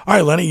 All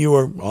right, Lenny, you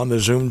were on the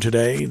Zoom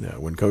today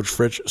when Coach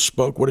Fritz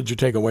spoke. What did you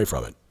take away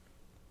from it?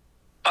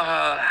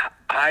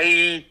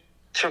 I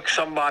took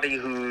somebody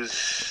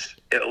who's,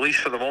 at least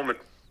for the moment,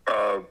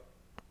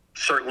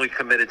 certainly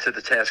committed to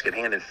the task at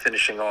hand and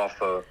finishing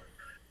off a,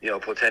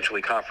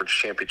 potentially conference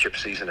championship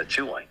season at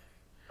Tulane.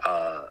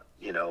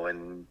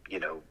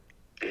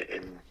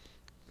 In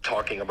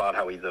talking about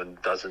how he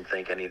doesn't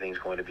think anything's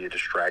going to be a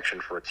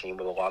distraction for a team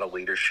with a lot of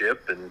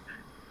leadership, and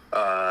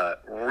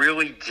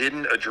really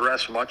didn't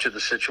address much of the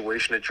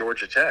situation at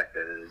Georgia Tech.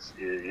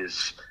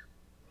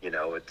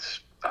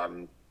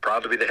 I'm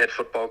proud to be the head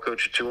football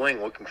coach at Tulane,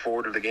 looking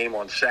forward to the game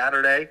on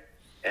Saturday,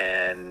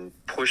 and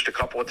pushed a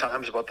couple of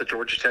times about the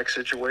Georgia Tech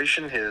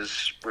situation.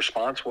 His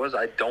response was,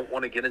 I don't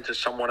want to get into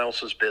someone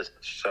else's business.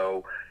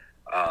 So,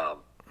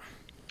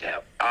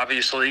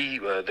 obviously,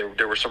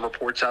 there were some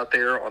reports out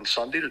there on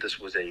Sunday that this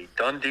was a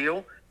done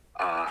deal.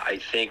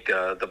 I think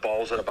the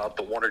ball's at about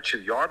the 1 or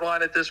 2 yard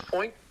line at this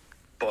point.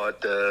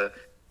 But,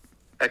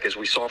 as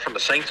we saw from the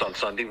Saints on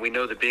Sunday, we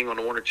know that being on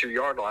the 1 or 2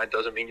 yard line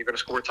doesn't mean you're going to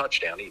score a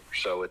touchdown either.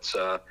 So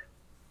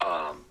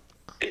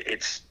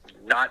it's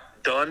not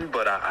done,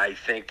 but I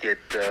think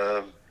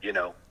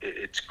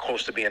it's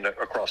close to being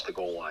across the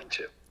goal line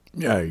too.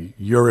 Yeah,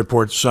 your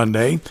report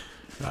Sunday,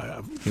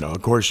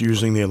 of course,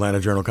 using the Atlanta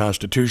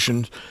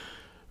Journal-Constitution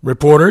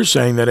reporters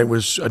saying that it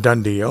was a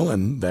done deal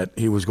and that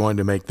he was going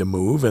to make the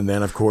move. And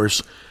then, of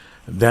course,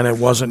 it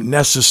wasn't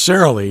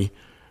necessarily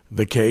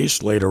the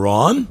case later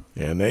on,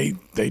 and they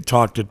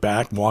walked it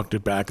back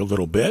a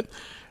little bit.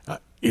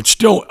 It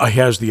still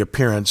has the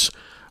appearance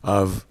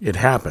of it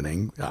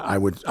happening. I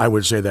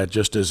would say that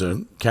just as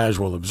a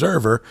casual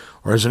observer,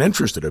 or as an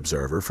interested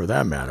observer for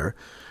that matter,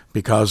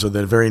 because of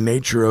the very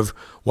nature of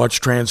what's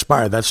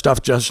transpired. That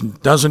stuff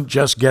just doesn't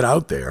just get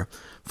out there,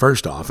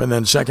 first off. And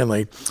then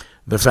secondly,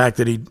 the fact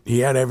that he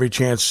had every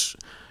chance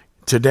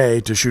today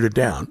to shoot it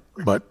down,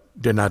 but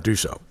did not do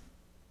so.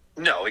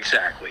 No,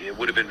 exactly. It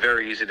would have been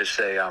very easy to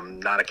say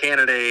I'm not a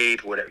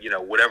candidate,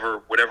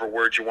 whatever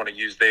words you want to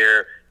use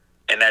there,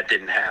 and that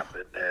didn't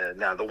happen.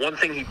 Now, the one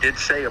thing he did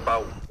say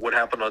about what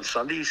happened on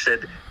Sunday, he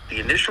said the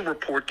initial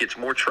report gets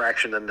more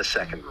traction than the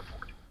second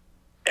report.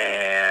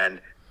 And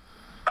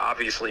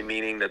obviously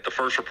meaning that the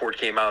first report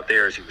came out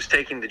there as he was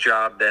taking the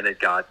job, then it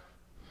got,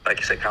 like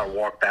I said, kind of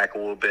walked back a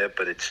little bit,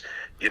 but it's,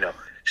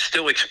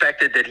 still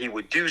expected that he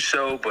would do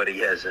so, but he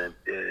hasn't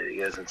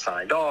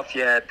signed off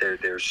yet.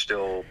 There's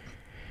still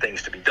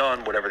things to be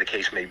done, whatever the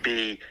case may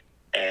be,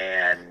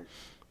 and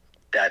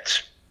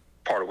that's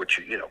part of what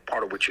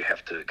you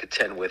have to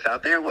contend with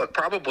out there. Look,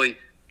 probably,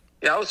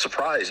 I was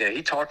surprised.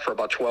 He talked for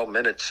about 12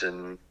 minutes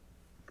and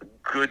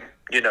good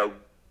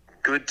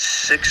good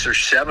 6 or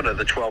 7 of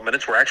the 12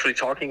 minutes were actually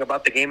talking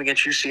about the game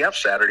against UCF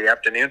Saturday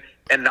afternoon,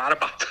 and not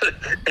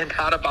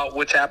about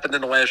what's happened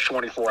in the last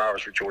 24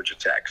 hours for Georgia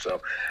Tech.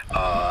 So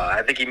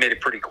I think he made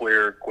it pretty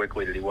clear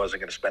quickly that he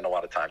wasn't going to spend a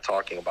lot of time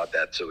talking about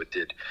that. So it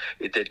did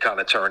kind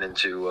of turn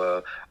into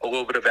a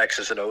little bit of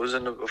X's and O's.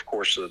 And of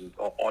course,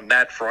 on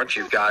that front,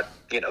 you've got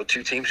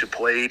 2 teams who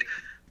played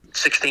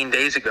 16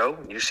 days ago.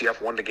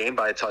 UCF won the game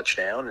by a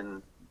touchdown,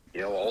 and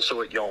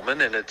also at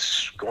Yeoman, and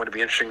it's going to be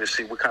interesting to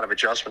see what kind of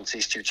adjustments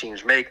these 2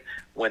 teams make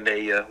when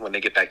they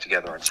get back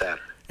together on Saturday.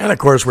 And, of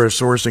course, where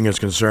sourcing is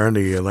concerned,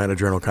 the Atlanta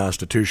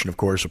Journal-Constitution, of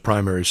course, a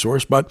primary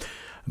source. But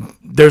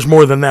there's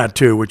more than that,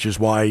 too, which is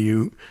why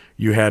you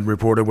had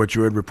reported what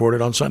you had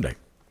reported on Sunday.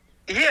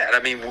 Yeah,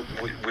 I mean,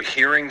 we're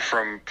hearing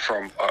from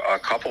a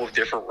couple of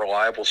different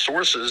reliable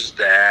sources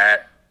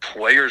that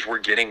players were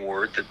getting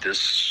word that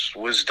this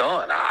was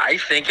done. I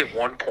think at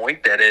one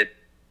point that it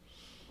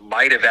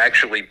might have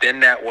actually been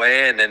that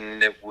way, and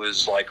then it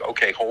was like,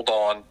 okay, hold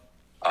on,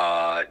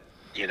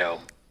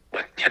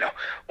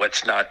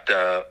 let's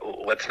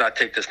not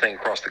take this thing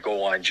across the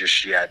goal line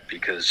just yet,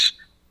 because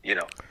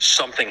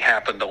something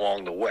happened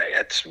along the way.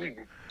 It's you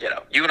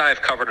and I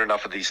have covered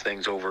enough of these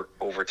things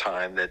over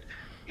time that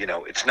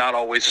it's not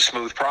always a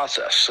smooth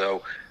process.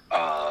 So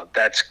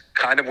that's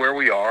kind of where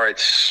we are.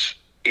 It's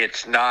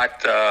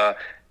not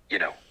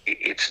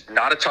it's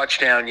not a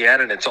touchdown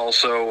yet, and it's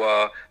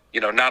also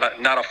not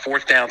a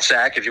 4th down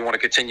sack, if you want to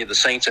continue the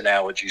Saints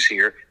analogies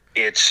here.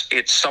 It's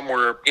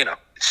somewhere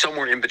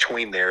in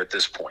between there at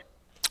this point.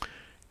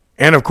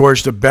 And, of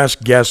course, the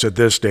best guess at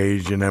this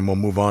stage, and then we'll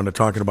move on to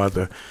talking about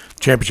the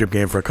championship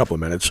game for a couple of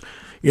minutes,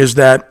 is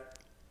that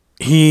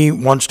he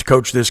wants to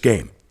coach this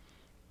game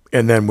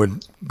and then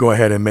would go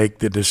ahead and make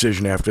the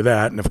decision after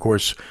that. And, of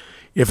course,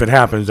 if it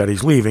happens that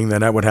he's leaving,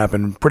 then that would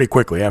happen pretty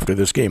quickly after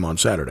this game on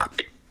Saturday.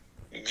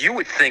 You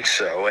would think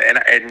so,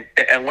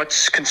 and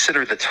let's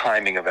consider the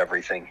timing of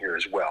everything here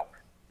as well.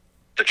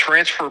 The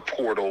transfer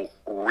portal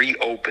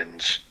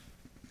reopens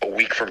a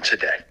week from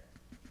today,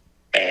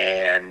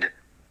 and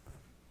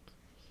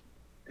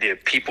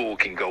people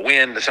can go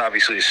in. This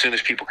obviously, as soon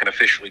as people can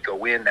officially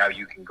go in, now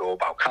you can go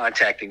about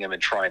contacting them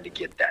and trying to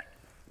get that.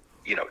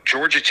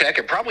 Georgia Tech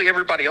and probably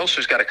everybody else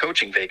who's got a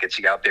coaching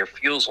vacancy out there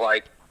feels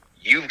like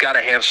you've got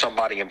to have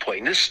somebody in play.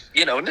 In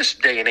this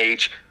day and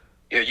age,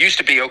 it used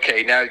to be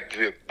okay. Now,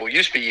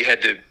 used to be you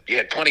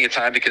had plenty of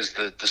time because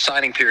the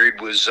signing period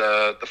was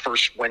the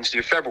first Wednesday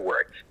of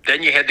February.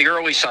 Then you had the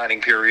early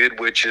signing period,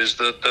 which is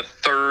the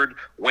 3rd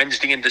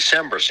Wednesday in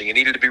December. So you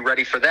needed to be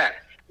ready for that.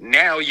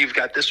 Now you've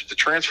got the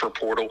transfer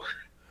portal,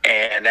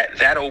 and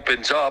that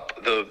opens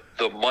up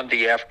the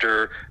Monday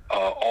after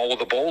all of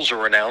the bowls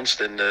are announced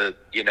in the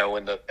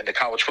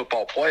college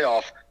football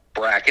playoff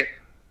bracket,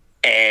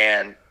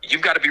 and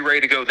you've got to be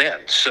ready to go then.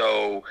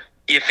 So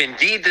if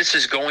indeed this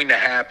is going to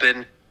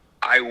happen,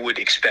 I would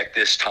expect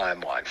this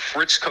timeline.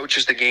 Fritz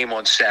coaches the game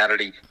on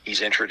Saturday.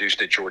 He's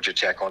introduced at Georgia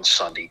Tech on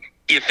Sunday,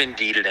 if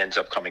indeed it ends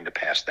up coming to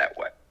pass that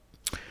way.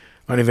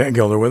 Lenny Van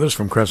Gelder with us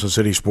from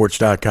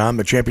CrescentCitySports.com.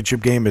 The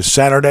championship game is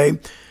Saturday,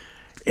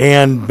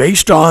 and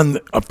based on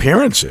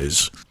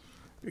appearances,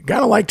 you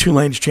got to like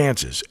Tulane's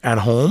chances. At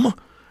home,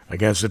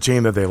 against a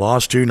team that they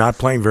lost to, not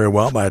playing very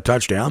well by a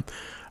touchdown,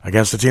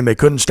 against a team they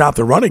couldn't stop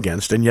the run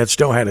against and yet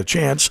still had a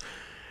chance.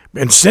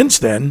 And since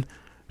then,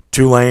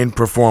 Tulane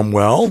performed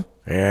well,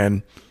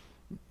 and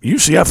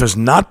UCF has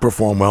not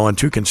performed well in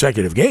 2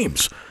 consecutive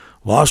games.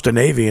 Lost to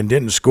Navy and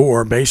didn't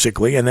score,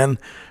 basically, and then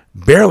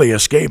barely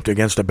escaped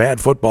against a bad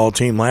football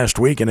team last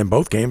week, and in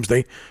both games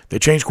they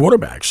changed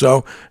quarterbacks.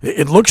 So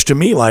it looks to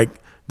me like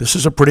this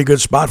is a pretty good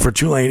spot for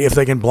Tulane if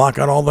they can block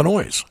out all the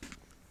noise.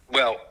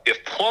 Well,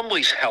 if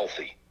Plumlee's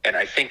healthy, and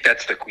I think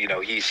that's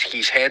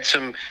he's had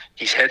some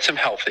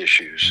health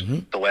issues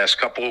the last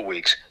couple of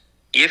weeks.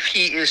 If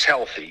he is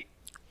healthy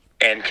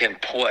and can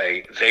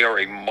play, they are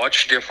a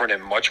much different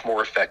and much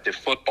more effective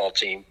football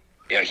team.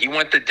 He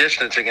went the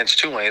distance against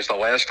Tulane. It's the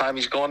last time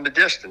he's gone the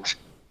distance,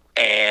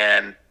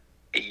 and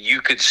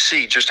you could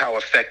see just how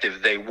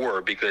effective they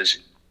were because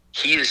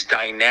he is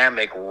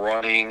dynamic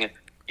running,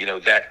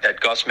 that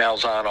Gus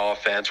Malzahn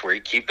offense where he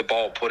keep the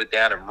ball, put it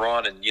down and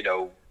run, and,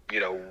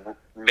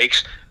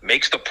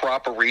 makes the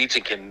proper reads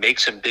and can make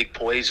some big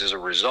plays as a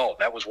result.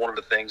 That was one of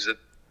the things that,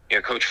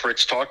 Coach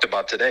Fritz talked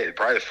about today.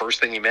 Probably the first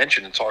thing he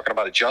mentioned in talking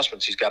about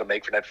adjustments he's got to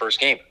make for that first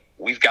game.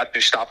 We've got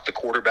to stop the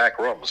quarterback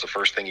run was the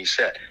first thing he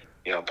said.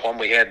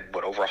 Plumlee had,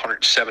 over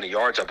 170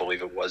 yards, I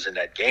believe it was, in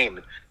that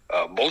game.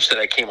 Most of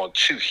that came on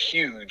 2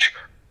 huge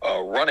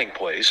running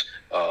plays.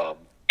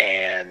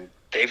 And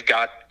they've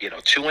got,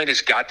 Tulane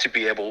has got to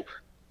be able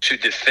to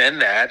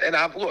defend that. And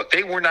look,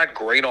 they were not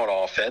great on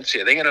offense.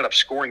 Yeah, they ended up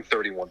scoring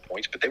 31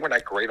 points, but they were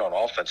not great on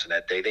offense in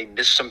that day. They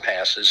missed some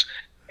passes.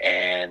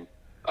 And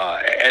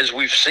as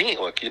we've seen,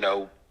 look,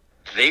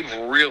 they've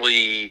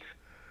really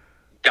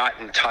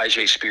gotten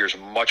Tyjae Spears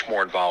much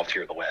more involved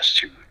here the last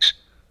 2 weeks.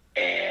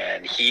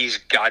 And he's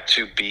got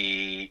to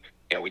be,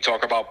 we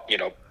talk about,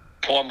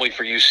 Plumlee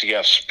for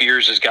UCF,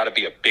 Spears has got to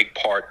be a big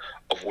part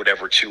of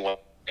whatever Tulane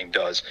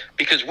does.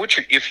 Because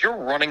if you're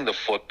running the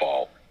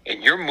football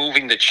and you're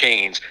moving the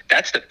chains,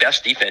 that's the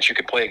best defense you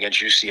can play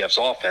against UCF's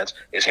offense,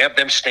 is have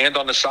them stand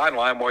on the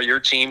sideline while your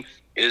team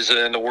is,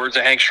 in the words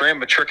of Hank Stram,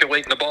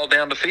 matriculating the ball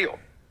down the field.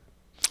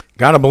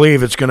 Got to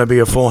believe it's going to be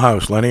a full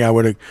house, Lenny. I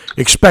would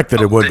expect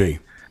that it would be.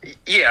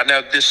 Yeah,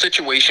 now this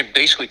situation,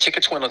 basically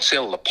tickets went on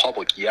sale to the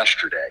public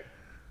yesterday,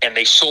 and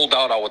they sold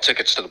out all the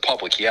tickets to the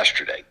public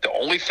yesterday. The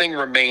only thing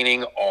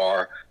remaining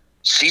are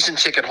season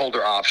ticket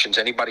holder options,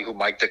 anybody who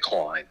might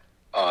decline,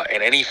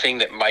 and anything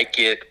that might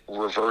get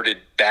reverted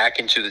back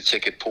into the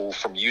ticket pool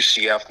from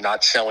UCF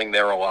not selling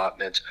their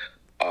allotments,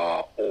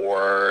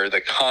 or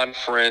the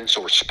conference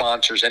or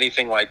sponsors,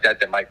 anything like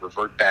that might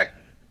revert back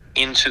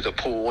into the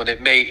pool, and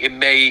it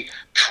may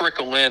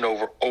trickle in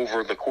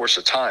over the course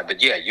of time.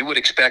 But yeah, you would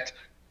expect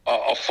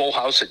a full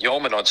house at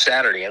Yeoman on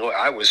Saturday. And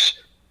I was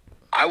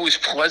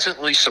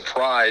pleasantly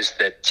surprised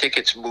that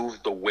tickets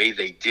moved the way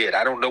they did.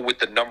 I don't know what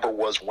the number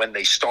was when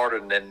they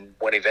started and then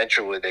when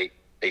eventually they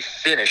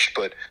finished,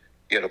 but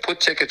to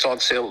put tickets on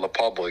sale to the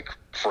public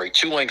for a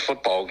Tulane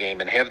football game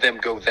and have them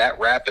go that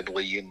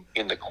rapidly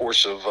in the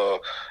course of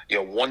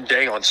one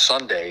day on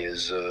Sunday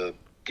is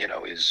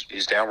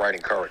downright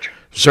encouraging.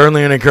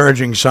 Certainly an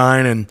encouraging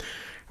sign, and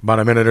about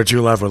a minute or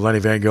two left with Lenny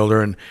Van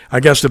Gilder. And I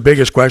guess the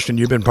biggest question,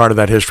 you've been part of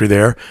that history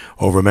there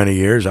over many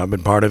years. I've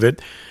been part of it.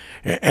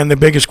 And the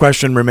biggest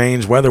question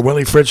remains whether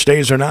Willie Fritz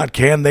stays or not.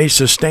 Can they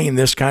sustain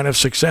this kind of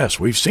success?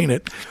 We've seen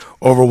it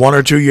over 1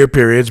 or 2 year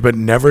periods, but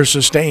never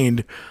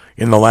sustained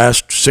in the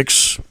last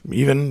 6,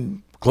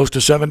 even close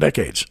to 7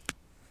 decades.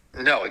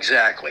 No,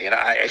 exactly. And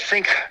I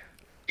think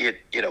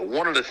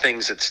one of the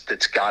things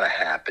that's got to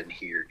happen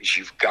here is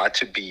you've got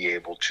to be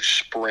able to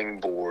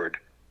springboard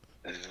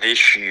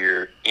this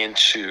year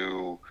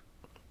into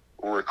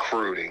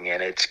recruiting,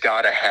 and it's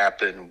got to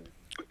happen.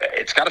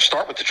 It's got to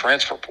start with the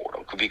transfer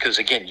portal, because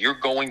again, you're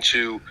going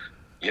to,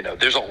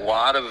 there's a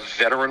lot of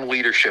veteran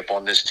leadership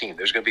on this team.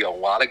 There's going to be a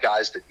lot of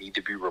guys that need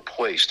to be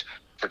replaced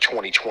for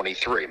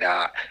 2023.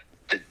 Now,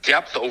 the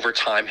depth over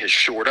time has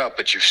shored up,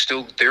 but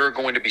there are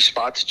going to be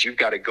spots that you've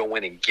got to go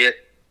in and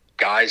get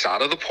guys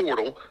out of the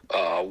portal,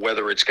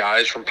 whether it's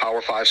guys from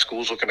Power 5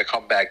 schools looking to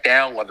come back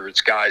down, whether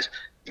it's guys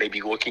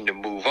maybe looking to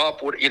move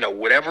up,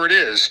 whatever it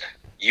is,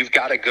 you've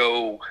got to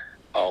go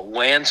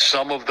land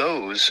some of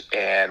those.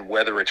 And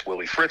whether it's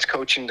Willie Fritz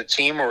coaching the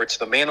team or it's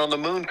the man on the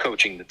moon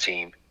coaching the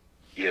team,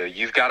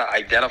 you've got to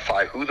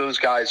identify who those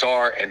guys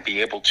are and be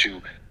able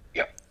to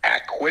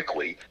act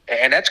quickly.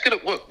 And that's going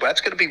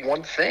to be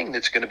one thing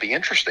that's going to be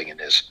interesting in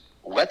this.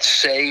 Let's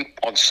say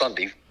on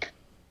Sunday,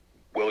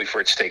 Willie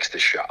Fritz takes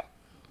this shot.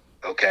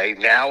 Okay,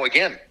 now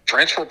again,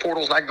 transfer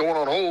portal's not going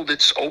on hold.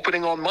 It's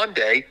opening on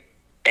Monday,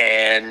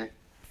 and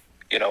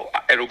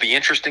it'll be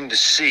interesting to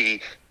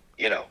see.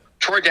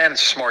 Troy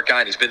Dannon's a smart guy,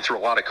 and he's been through a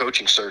lot of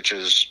coaching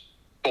searches,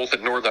 both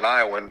at Northern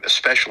Iowa and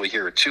especially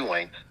here at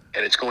Tulane.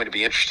 And it's going to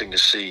be interesting to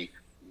see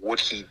what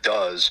he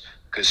does,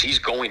 because he's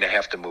going to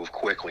have to move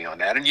quickly on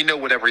that. And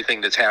with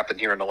everything that's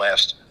happened here in the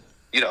last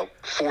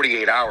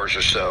 48 hours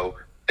or so,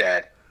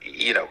 that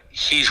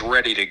he's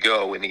ready to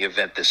go in the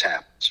event this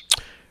happens.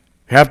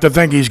 Have to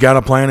think he's got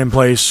a plan in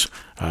place,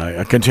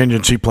 a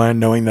contingency plan,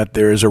 knowing that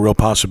there is a real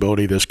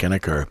possibility this can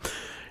occur.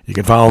 You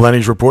can follow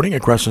Lenny's reporting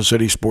at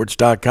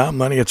CrescentCitySports.com.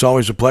 Lenny, it's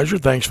always a pleasure.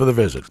 Thanks for the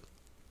visit.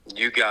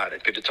 You got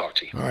it. Good to talk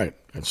to you. All right.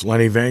 It's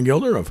Lenny Van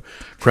Gilder of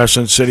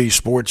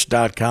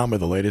CrescentCitySports.com with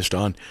the latest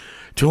on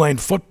Tulane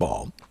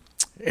football.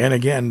 And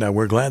again,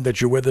 we're glad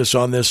that you're with us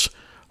on this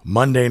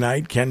Monday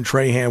night. Ken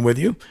Trahan with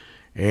you.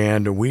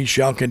 And we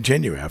shall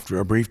continue after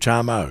a brief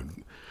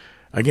timeout.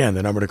 Again,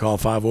 the number to call,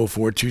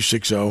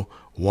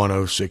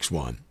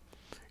 504-260-1061.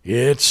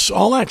 It's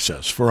All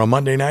Access for a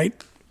Monday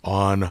night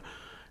on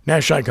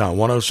Nash Icon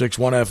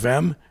 106.1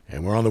 FM,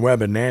 and we're on the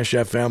web at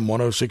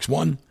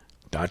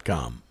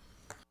NashFM1061.com.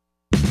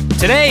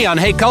 Today on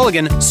Hey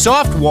Culligan,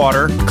 soft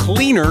water,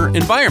 cleaner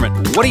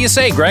environment. What do you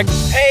say, Greg?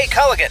 Hey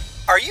Culligan,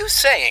 are you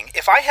saying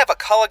if I have a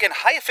Culligan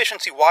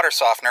high-efficiency water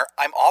softener,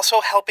 I'm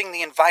also helping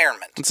the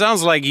environment? It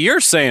sounds like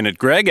you're saying it,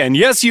 Greg, and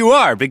yes, you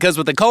are, because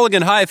with the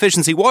Culligan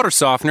high-efficiency water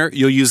softener,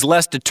 you'll use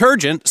less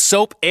detergent,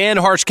 soap, and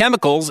harsh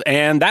chemicals,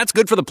 and that's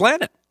good for the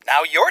planet.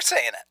 Now you're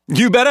saying it.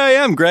 You bet I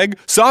am, Greg.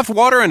 Soft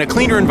water and a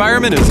cleaner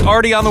environment is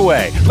already on the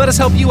way. Let us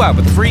help you out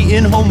with a free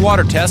in-home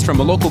water test from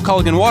a local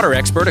Culligan water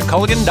expert at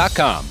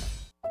Culligan.com.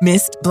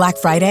 Missed Black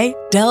Friday?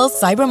 Dell's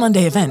Cyber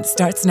Monday event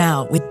starts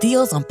now with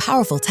deals on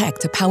powerful tech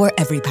to power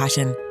every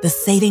passion. The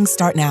savings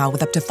start now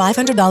with up to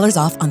 $500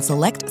 off on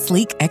select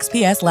sleek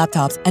XPS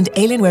laptops and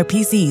Alienware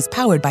PCs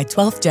powered by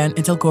 12th Gen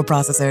Intel Core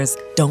processors.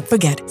 Don't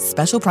forget,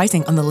 special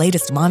pricing on the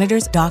latest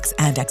monitors, docks,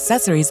 and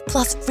accessories,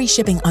 plus free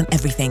shipping on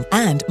everything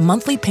and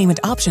monthly payment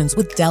options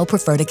with Dell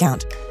Preferred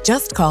Account.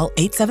 Just call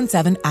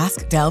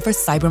 877-ASK-DELL for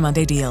Cyber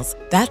Monday deals.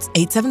 That's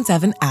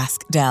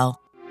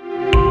 877-ASK-DELL.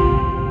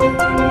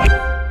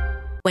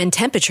 When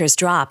temperatures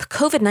drop,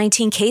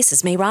 COVID-19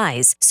 cases may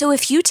rise. So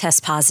if you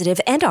test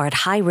positive and are at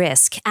high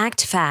risk,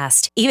 act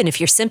fast. Even if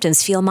your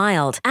symptoms feel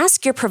mild,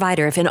 ask your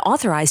provider if an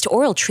authorized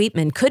oral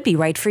treatment could be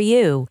right for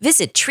you.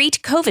 Visit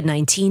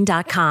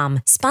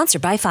treatcovid19.com.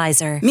 Sponsored by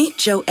Pfizer. Meet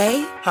Joe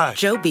A. Hi.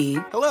 Joe B.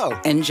 Hello.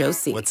 And Joe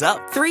C. What's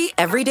up? 3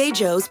 everyday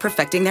Joes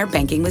perfecting their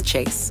banking with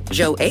Chase.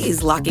 Joe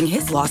A's locking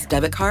his lost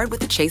debit card with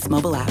the Chase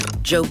mobile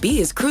app. Joe B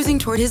is cruising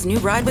toward his new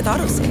ride with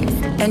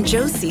AutoSave. And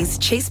Joe C's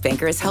Chase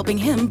banker is helping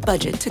him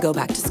budget to go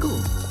back to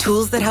school.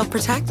 Tools that help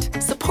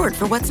protect, support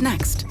for what's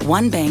next.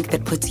 One bank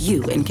that puts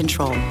you in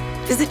control.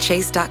 Visit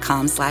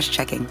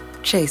chase.com/checking.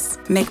 Chase,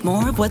 make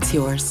more of what's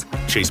yours.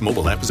 Chase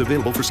mobile app is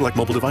available for select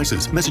mobile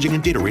devices. Messaging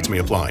and data rates may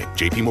apply.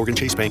 JP Morgan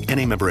Chase Bank,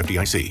 N.A. member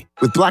FDIC.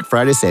 With Black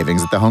Friday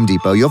savings at the Home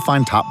Depot, you'll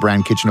find top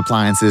brand kitchen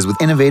appliances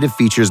with innovative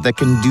features that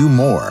can do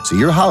more, so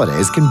your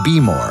holidays can be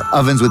more.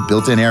 Ovens with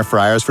built-in air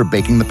fryers for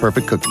baking the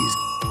perfect cookies.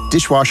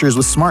 Dishwashers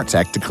with smart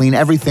tech to clean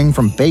everything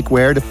from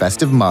bakeware to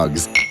festive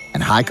mugs.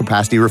 And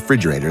high-capacity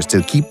refrigerators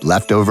to keep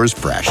leftovers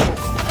fresh.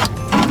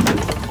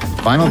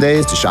 Final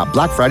days to shop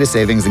Black Friday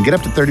savings and get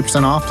up to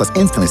 30% off, plus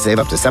instantly save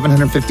up to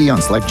 $750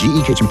 on select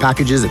GE kitchen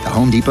packages at the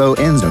Home Depot.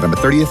 Ends November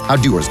 30th. How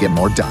doers get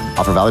more done.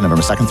 Offer valid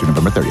November 2nd through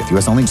November 30th.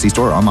 U.S. only. See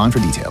store or online for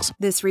details.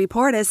 This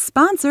report is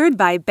sponsored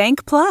by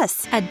Bank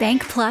Plus. At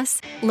Bank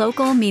Plus,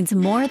 local means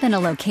more than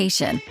a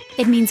location.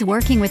 It means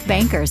working with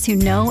bankers who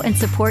know and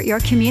support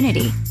your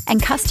community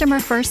and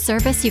customer-first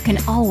service you can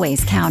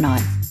always count on.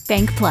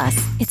 Bank Plus,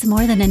 it's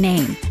more than a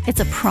name, it's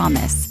a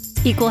promise.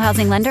 Equal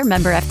housing lender,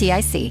 member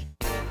FDIC.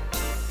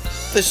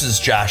 This is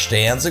Josh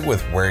Danzig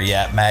with Where You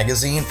At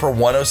Magazine for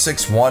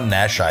 1061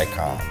 Nash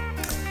Icon.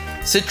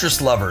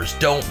 Citrus lovers,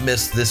 don't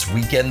miss this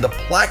weekend the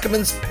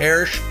Plaquemines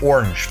Parish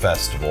Orange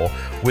Festival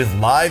with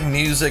live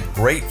music,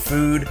 great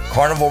food,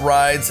 carnival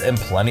rides, and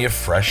plenty of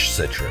fresh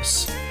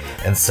citrus.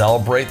 And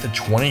celebrate the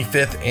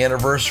 25th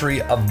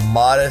anniversary of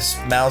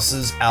Modest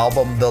Mouse's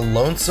album The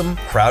Lonesome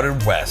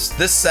Crowded West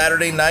this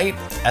Saturday night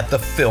at the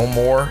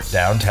Fillmore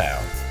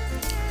downtown.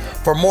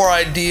 For more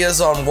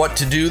ideas on what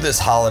to do this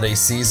holiday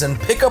season,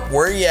 pick up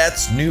Where You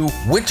At's new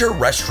winter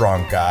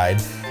restaurant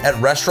guide at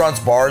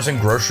restaurants, bars,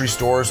 and grocery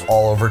stores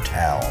all over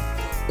town.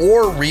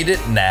 Or read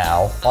it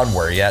now on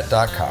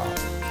whereyouat.com.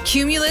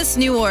 Cumulus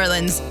New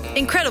Orleans.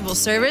 Incredible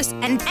service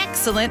and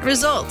excellent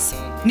results.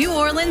 New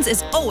Orleans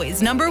is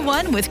always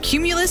 #1 with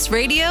Cumulus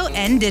Radio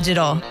and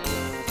Digital.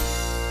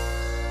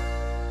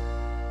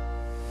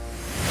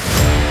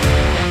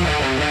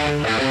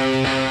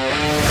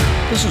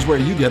 This is where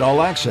you get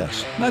all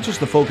access, not just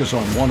the focus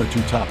on one or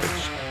two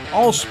topics.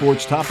 All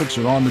sports topics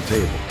are on the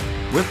table,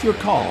 with your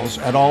calls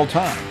at all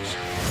times.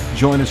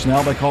 Join us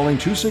now by calling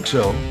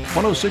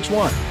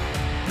 260-1061.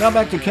 Now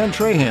back to Ken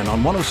Trahan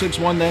on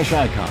 1061 Nash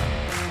Icon,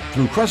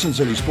 through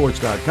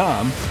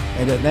CrescentCitySports.com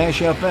and at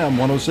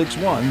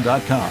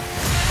NashFM1061.com.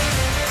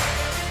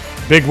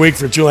 Big week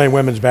for Tulane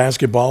women's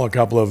basketball. A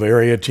couple of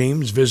area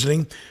teams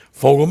visiting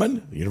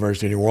Fogelman, the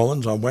University of New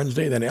Orleans, on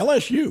Wednesday, then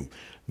LSU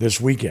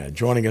this weekend.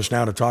 Joining us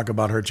now to talk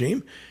about her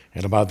team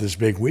and about this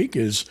big week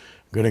is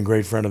a good and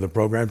great friend of the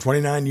program,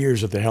 29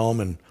 years at the helm,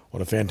 and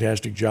what a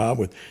fantastic job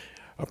with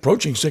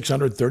approaching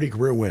 630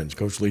 career wins,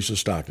 Coach Lisa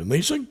Stockton.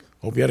 Lisa,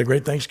 hope you had a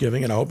great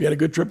Thanksgiving, and I hope you had a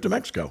good trip to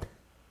Mexico.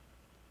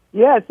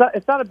 Yeah,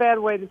 it's not a bad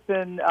way to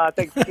spend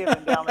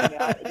Thanksgiving down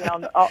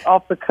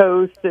off the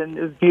coast, and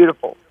it was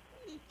beautiful.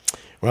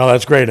 Well,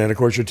 that's great, and of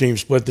course your team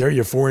split there.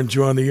 You're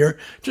 4-2 on the year.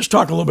 Just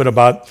talk a little bit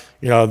about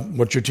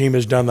what your team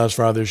has done thus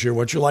far this year.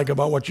 What you like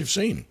about what you've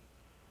seen.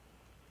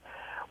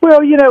 Well,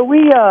 we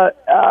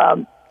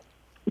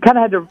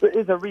kind of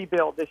is a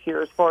rebuild this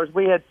year. As far as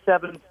we had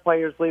 7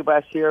 players leave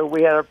last year,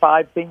 we had our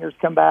 5 seniors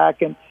come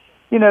back, and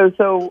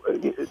so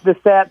the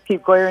stats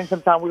keep glaring.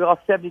 Sometimes we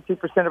lost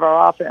 72% of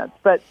our offense,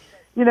 but.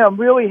 I'm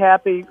really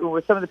happy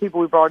with some of the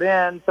people we brought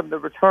in, some of the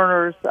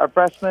returners, our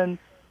freshmen.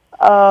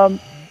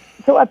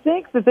 So I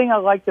think the thing I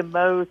like the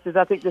most is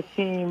I think this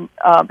team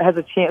has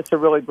a chance to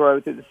really grow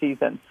through the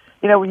season.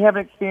 When you have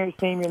an experienced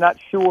team, you're not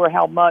sure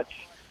how much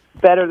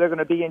better they're going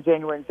to be in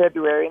January and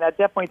February. And I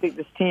definitely think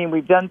this team,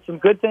 we've done some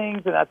good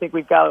things, and I think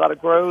we've got a lot of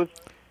growth.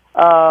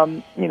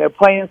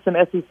 Playing some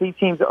SEC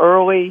teams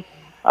early,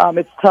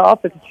 it's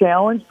tough, it's a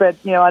challenge, but,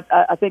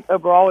 I think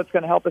overall it's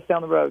going to help us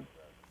down the road.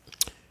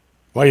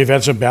 Well, you've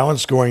had some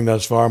balanced scoring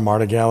thus far.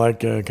 Marta Gallick,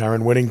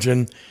 Kyron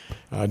Whittington,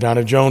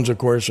 Donna Jones, of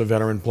course, a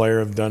veteran player,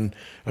 have done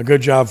a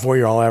good job for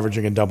you, all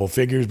averaging in double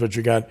figures. But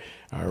you got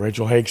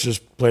Rachel Hakes has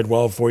played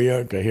well for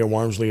you, Kahia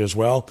Wormsley as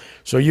well.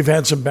 So you've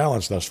had some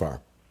balance thus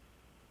far.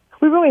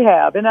 We really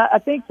have. And I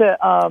think that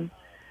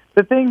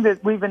the thing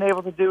that we've been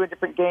able to do in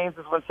different games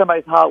is when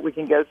somebody's hot, we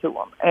can go to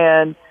them.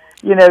 And,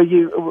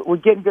 we're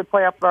getting good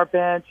play off of our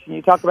bench. And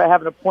you talk about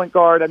having a point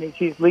guard. I mean,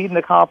 she's leading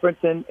the conference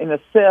in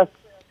assists.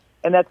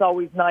 And that's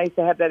always nice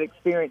to have that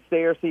experience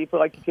there, so you feel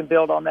like you can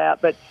build on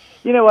that. But,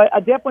 I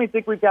definitely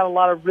think we've got a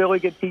lot of really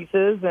good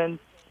pieces, and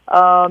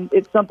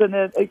it's something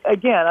that,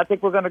 again, I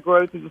think we're going to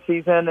grow through the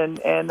season.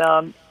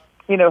 And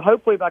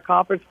hopefully by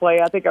conference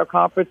play, I think our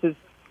conference is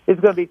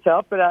going to be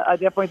tough, but I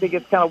definitely think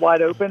it's kind of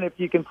wide open. If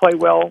you can play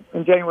well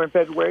in January and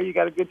February, you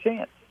got a good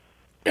chance.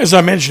 As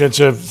I mentioned, it's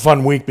a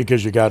fun week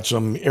because you got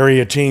some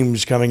area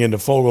teams coming into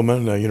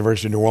Fogelman, the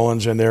University of New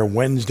Orleans, and there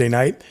Wednesday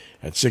night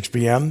at 6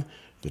 p.m.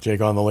 to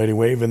take on the Lady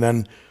Wave. And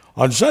then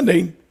on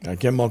Sunday,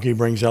 Kim Mulkey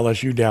brings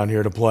LSU down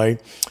here to play.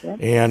 Yeah.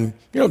 And,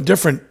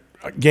 different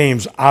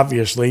games,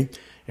 obviously,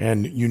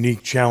 and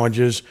unique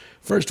challenges.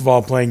 First of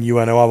all, playing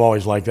UNO, I've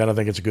always liked that. I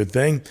think it's a good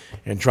thing.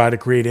 And try to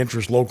create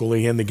interest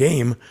locally in the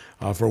game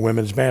for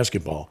women's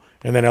basketball.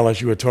 And then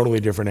LSU, a totally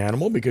different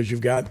animal because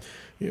you've got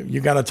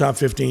a top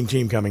 15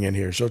 team coming in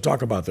here. So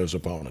talk about those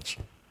opponents.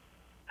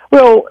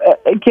 Well,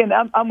 Ken,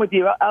 I'm with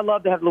you. I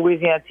love to have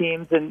Louisiana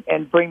teams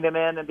and bring them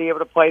in and be able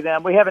to play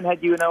them. We haven't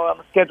had UNO on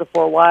the schedule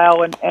for a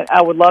while, and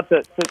I would love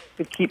to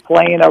keep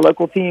playing our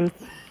local teams.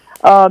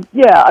 I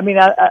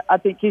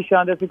think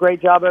Keyshawn does a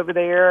great job over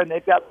there, and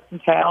they've got some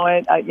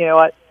talent.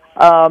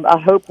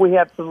 I hope we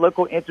have some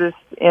local interest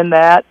in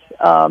that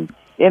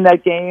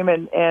game,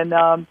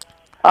 and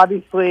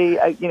obviously,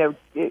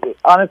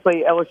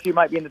 honestly, LSU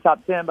might be in the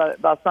top 10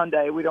 by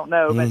Sunday. We don't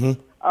know, but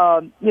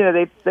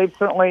they've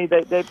certainly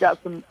they've got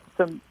some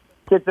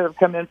kids that have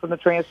come in from the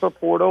transfer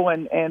portal,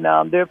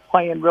 and they're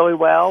playing really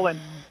well. And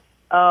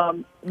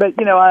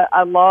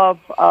I love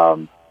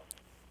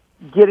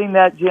getting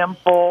that gym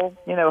full.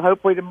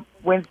 Hopefully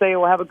Wednesday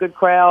we'll have a good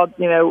crowd.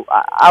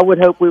 I would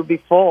hope we would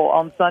be full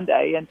on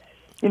Sunday, and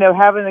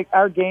having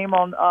our game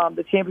on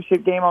the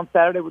championship game on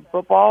Saturday with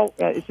football,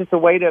 it's just a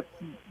way to.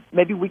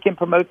 Maybe we can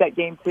promote that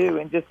game too,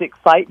 and just the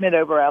excitement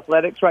over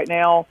athletics right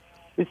now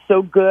is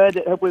so good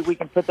that hopefully we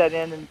can put that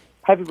in and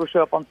have people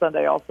show up on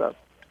Sunday also.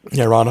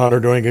 Yeah, Ron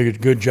Hunter doing a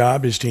good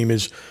job. His team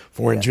is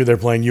 4-2. They're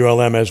playing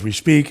ULM as we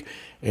speak,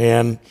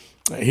 and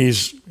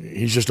he's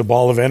just a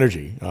ball of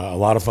energy. A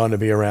lot of fun to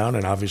be around,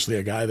 and obviously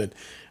a guy that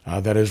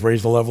has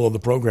raised the level of the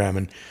program.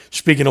 And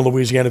speaking of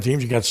Louisiana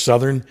teams, you got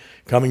Southern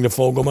coming to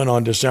Fogelman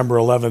on December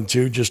 11th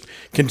too. Just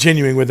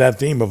continuing with that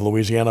theme of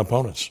Louisiana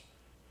opponents.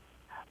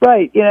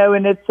 Right,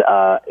 and it's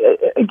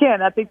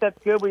again, I think that's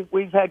good.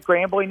 We've had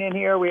Grambling in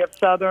here, we have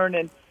Southern,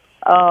 and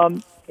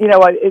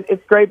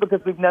it's great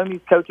because we've known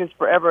these coaches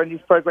forever in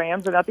these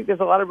programs, and I think there's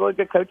a lot of really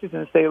good coaches in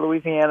the state of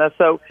Louisiana.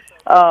 So,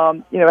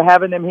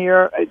 having them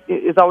here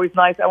is always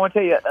nice. I want to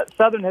tell you,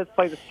 Southern has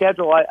played a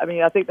schedule.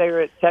 I think they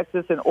were at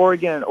Texas and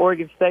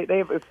Oregon State. They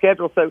have a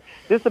schedule, so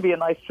this will be a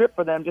nice trip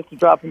for them just to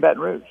drop in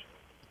Baton Rouge.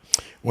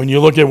 When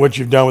you look at what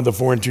you've done with the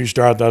 4-2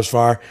 start thus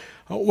far,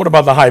 what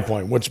about the high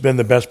point? What's been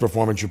the best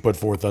performance you put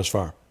forth thus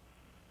far?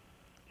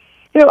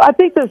 I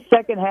think the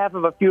second half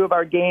of a few of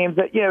our games,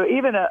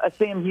 even a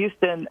Sam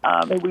Houston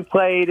we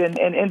played and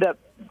ended up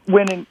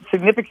winning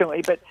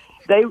significantly, but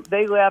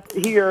they left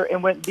here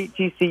and went and beat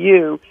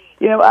GCU.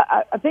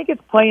 I think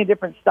it's playing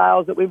different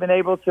styles that we've been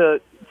able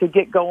to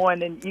get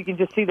going, and you can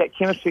just see that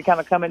chemistry kind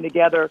of coming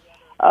together.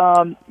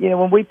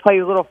 When we play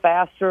a little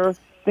faster,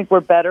 I think we're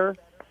better.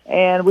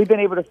 And we've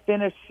been able to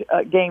finish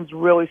games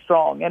really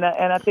strong, and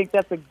I think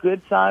that's a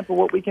good sign for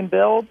what we can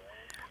build.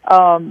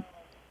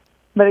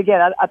 But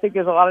again, I think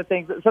there's a lot of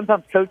things.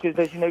 Sometimes coaches,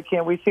 as you know,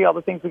 Ken, we see all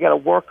the things we got to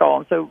work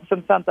on. So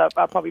sometimes I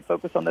probably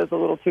focus on those a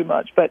little too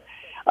much. But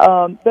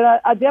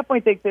I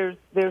definitely think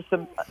there's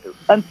some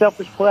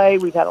unselfish play.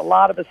 We've had a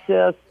lot of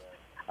assists.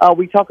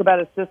 We talk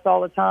about assists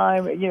all the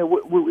time.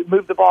 We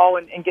move the ball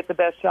and get the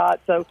best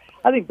shot. So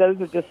I think those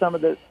are just some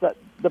of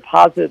the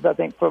positives I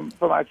think from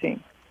our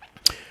team.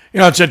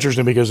 It's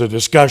interesting because the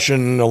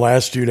discussion the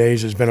last 2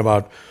 days has been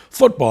about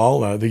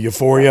football, the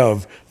euphoria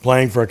of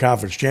playing for a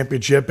conference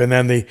championship, and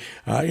then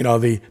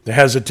the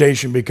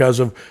hesitation because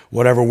of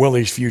whatever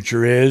Willie's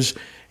future is.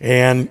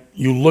 And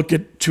you look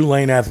at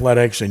Tulane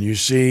athletics and you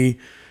see,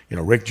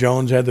 Rick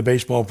Jones had the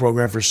baseball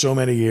program for so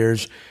many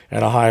years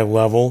at a high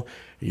level.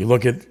 You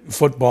look at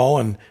football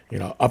and,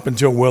 up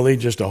until Willie,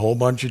 just a whole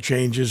bunch of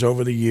changes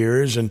over the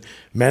years. And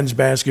men's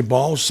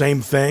basketball,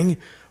 same thing.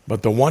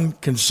 But the one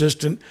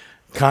consistent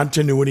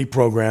continuity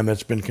program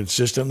that's been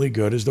consistently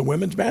good is the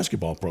women's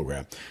basketball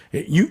program.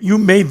 You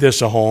made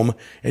this a home,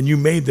 and you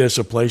made this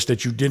a place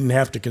that you didn't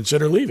have to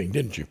consider leaving,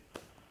 didn't you?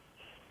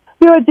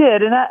 I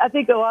did, and I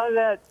think a lot of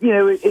that,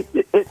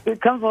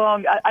 it comes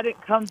along. I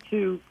didn't come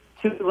to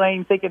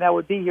Tulane thinking I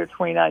would be here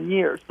 29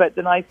 years, but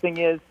the nice thing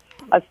is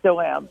I still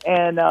am.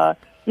 And,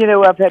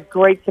 I've had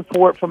great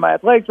support from my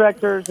athletic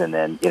directors, and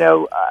then,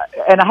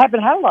 and I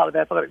haven't had a lot of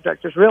athletic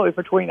directors really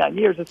for 29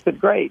 years. It's been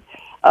great.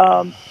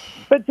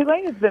 But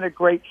Tulane has been a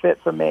great fit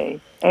for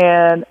me.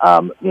 And,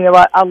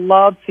 I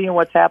love seeing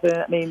what's happening.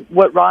 I mean,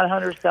 what Ron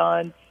Hunter's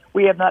done,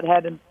 we have not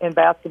had in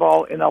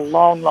basketball in a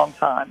long, long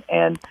time.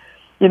 And,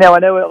 I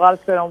know a lot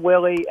of stuff on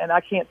Willie, and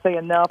I can't say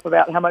enough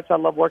about how much I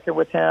love working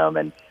with him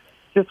and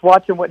just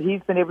watching what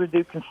he's been able to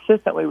do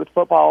consistently with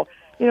football.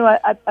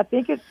 I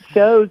think it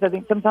shows. I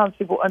think sometimes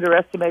people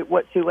underestimate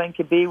what Tulane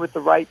can be with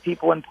the right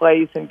people in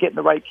place and getting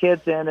the right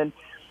kids in. And,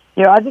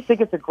 I just think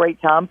it's a great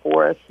time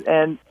for us.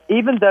 And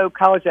even though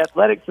college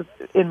athletics is,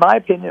 in my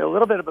opinion, a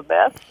little bit of a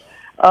mess,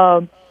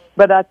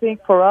 but I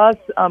think for us,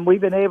 we've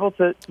been able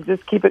to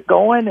just keep it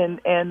going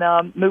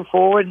and move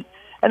forward.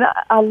 And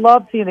I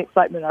love seeing the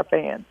excitement in our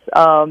fans.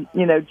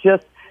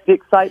 Just the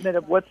excitement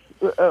of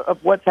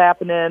what's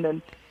happening,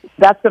 and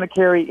that's going to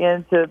carry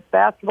into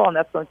basketball, and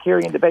that's going to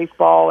carry into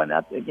baseball, and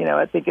I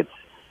think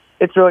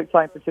it's really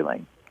exciting for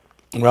Tulane.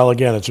 Well,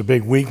 again, it's a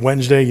big week.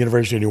 Wednesday,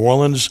 University of New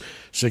Orleans,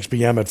 6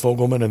 p.m. at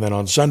Fogelman, and then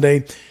on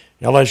Sunday,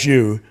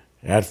 LSU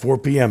at 4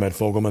 p.m. at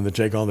Fogelman to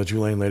take on the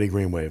Tulane Lady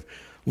Green Wave.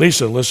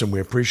 Lisa, listen, we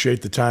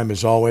appreciate the time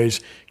as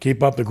always.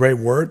 Keep up the great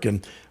work,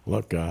 and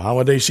look,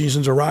 holiday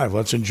season's arrived.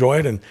 Let's enjoy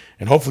it, and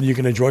hopefully you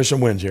can enjoy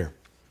some wins here.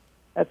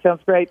 That sounds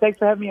great. Thanks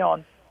for having me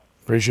on.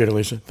 Appreciate it,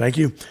 Lisa. Thank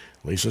you.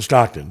 Lisa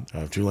Stockton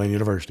of Tulane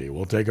University.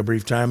 We'll take a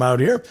brief time out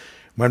here.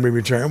 When we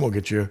return, we'll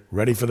get you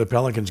ready for the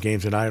Pelicans game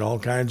tonight. All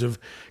kinds of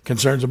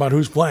concerns about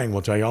who's playing.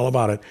 We'll tell you all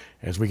about it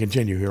as we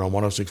continue here on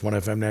 106.1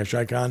 FM Nash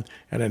Icon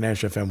and at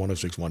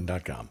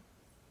NashFM1061.com.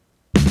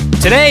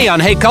 Today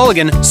on Hey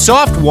Culligan,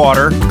 soft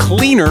water,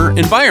 cleaner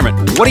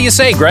environment. What do you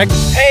say, Greg?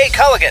 Hey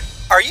Culligan,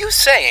 are you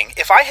saying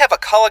if I have a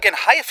Culligan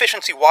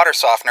high-efficiency water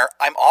softener,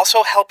 I'm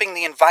also helping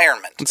the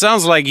environment? It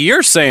sounds like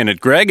you're saying it,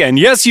 Greg, and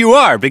yes, you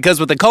are, because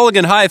with the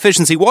Culligan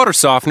high-efficiency water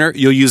softener,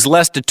 you'll use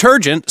less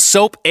detergent,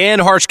 soap,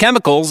 and harsh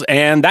chemicals,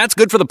 and that's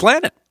good for the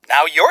planet.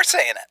 Now you're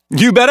saying it.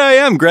 You bet I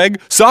am,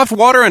 Greg. Soft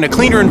water and a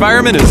cleaner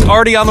environment is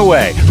already on the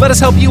way. Let us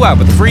help you out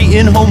with a free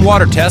in-home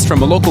water test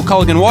from a local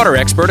Culligan water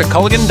expert at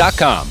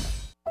Culligan.com.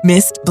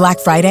 Missed Black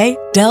Friday?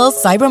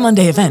 Dell's Cyber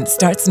Monday event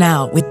starts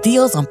now with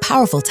deals on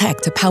powerful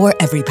tech to power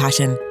every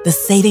passion. The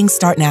savings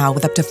start now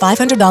with up to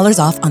 $500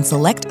 off on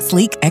select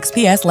sleek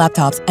XPS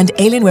laptops and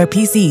Alienware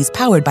PCs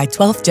powered by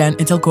 12th Gen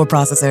Intel Core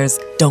processors.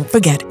 Don't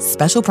forget,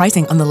 special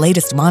pricing on the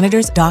latest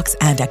monitors, docks,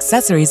 and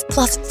accessories,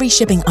 plus free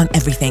shipping on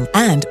everything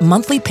and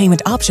monthly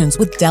payment options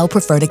with Dell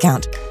Preferred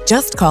Account.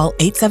 Just call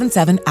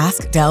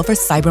 877-ASK-DELL for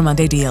Cyber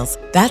Monday deals.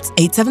 That's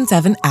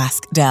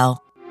 877-ASK-DELL.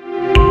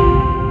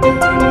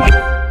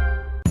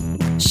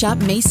 Shop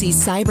Macy's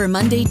Cyber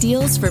Monday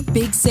deals for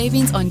big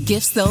savings on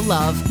gifts they'll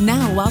love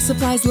now while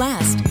supplies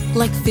last.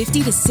 Like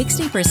 50 to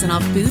 60%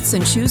 off boots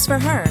and shoes for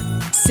her,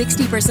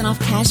 60% off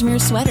cashmere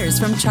sweaters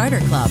from Charter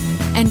Club,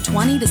 and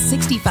 20 to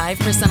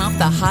 65% off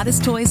the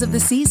hottest toys of the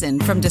season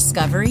from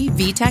Discovery,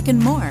 VTech, and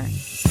more.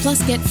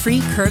 Plus, get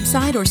free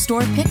curbside or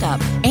store pickup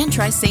and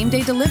try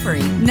same-day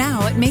delivery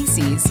now at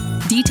Macy's.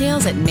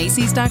 Details at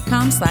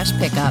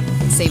Macys.com/pickup.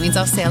 Savings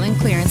off sale and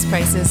clearance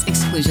prices.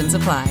 Exclusions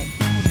apply.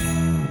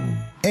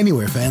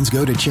 Anywhere fans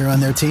go to cheer on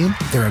their team,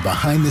 there are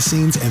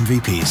behind-the-scenes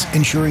MVPs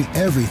ensuring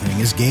everything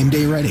is game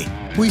day ready.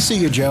 We see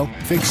you, Joe,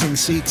 fixing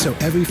seats so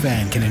every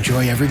fan can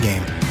enjoy every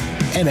game.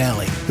 And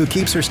Allie, who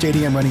keeps her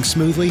stadium running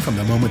smoothly from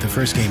the moment the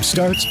first game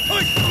starts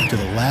to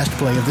the last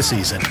play of the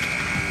season.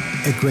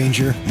 At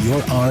Grainger,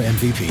 you're our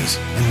MVPs,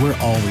 and we're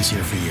always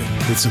here for you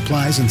with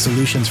supplies and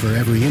solutions for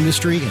every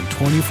industry and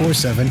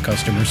 24/7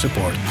 customer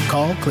support.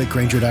 Call, click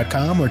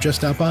Grainger.com, or just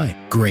stop by.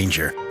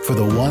 Grainger, for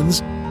the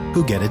ones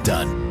who get it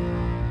done.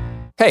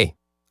 Hey,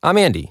 I'm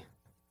Andy.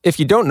 If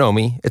you don't know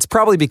me, it's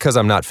probably because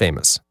I'm not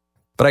famous.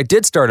 But I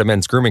did start a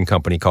men's grooming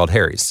company called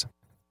Harry's.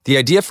 The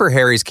idea for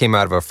Harry's came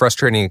out of a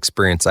frustrating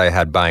experience I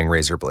had buying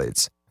razor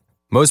blades.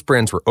 Most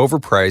brands were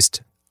overpriced,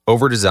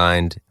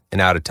 overdesigned,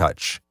 and out of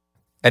touch.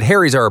 At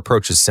Harry's, our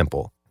approach is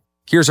simple.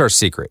 Here's our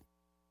secret.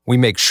 We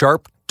make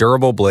sharp,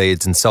 durable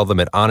blades and sell them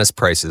at honest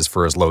prices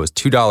for as low as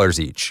 $2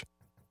 each.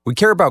 We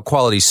care about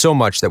quality so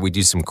much that we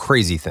do some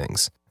crazy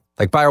things,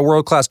 like buy a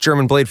world-class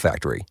German blade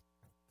factory.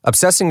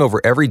 Obsessing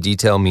over every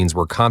detail means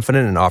we're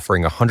confident in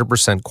offering a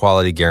 100%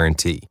 quality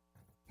guarantee.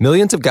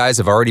 Millions of guys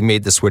have already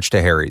made the switch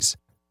to Harry's,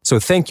 so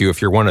thank you if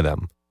you're one of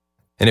them.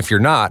 And if you're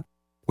not,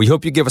 we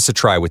hope you give us a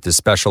try with this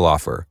special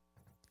offer.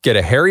 Get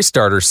a Harry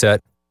starter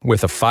set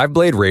with a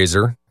 5-blade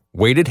razor,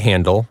 weighted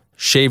handle,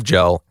 shave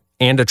gel,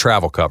 and a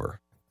travel cover,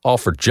 all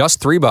for just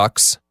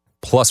 $3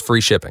 plus free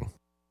shipping.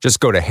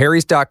 Just go to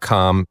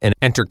harrys.com and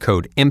enter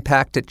code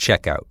IMPACT at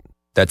checkout.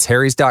 That's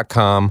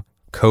harrys.com,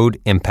 code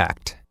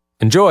IMPACT.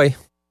 Enjoy!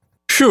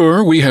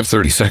 Sure, we have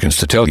 30 seconds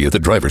to tell you that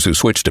drivers who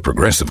switch to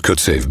Progressive could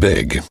save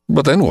big.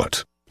 But then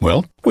what?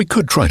 Well, we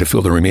could try to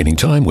fill the remaining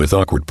time with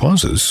awkward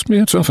pauses.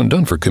 It's often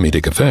done for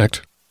comedic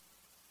effect.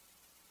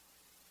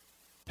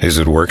 Is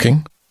it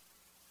working?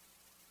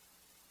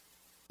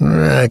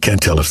 I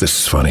can't tell if this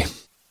is funny.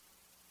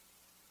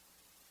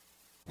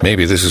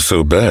 Maybe this is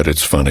so bad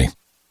it's funny.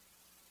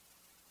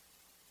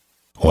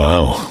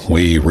 Wow,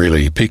 we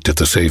really peaked at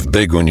the save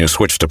big when you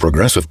switched to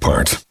Progressive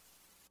part.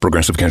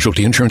 Progressive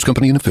Casualty Insurance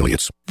Company and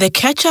Affiliates. The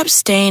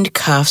ketchup-stained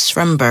cuffs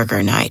from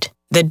Burger Night.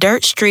 The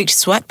dirt-streaked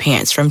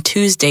sweatpants from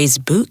Tuesday's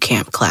boot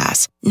camp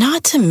class.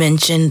 Not to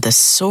mention the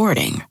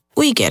sorting.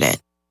 We get it.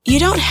 You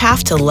don't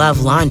have to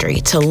love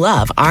laundry to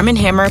love Arm &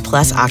 Hammer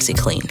Plus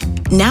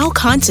OxyClean. Now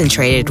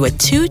concentrated with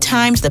 2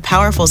 times the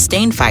powerful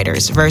stain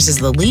fighters versus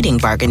the leading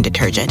bargain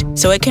detergent,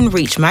 so it can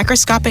reach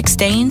microscopic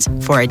stains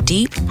for a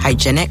deep,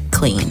 hygienic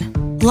clean.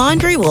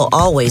 Laundry will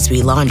always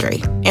be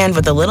laundry, and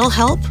with a little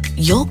help,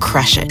 you'll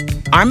crush it.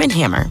 Arm &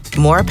 Hammer,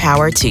 more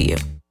power to you.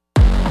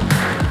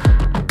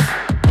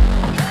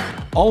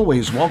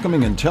 Always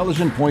welcoming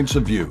intelligent points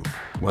of view,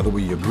 whether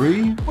we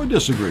agree or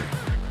disagree.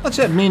 Let's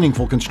have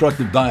meaningful,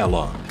 constructive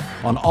dialogue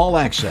on All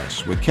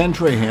Access with Ken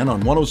Trahan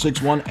on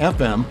 106.1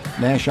 FM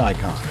Nash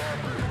Icon,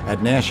 at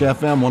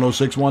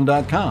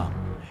NashFM1061.com,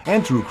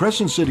 and through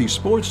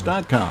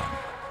CrescentCitySports.com.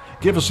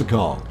 Give us a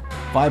call,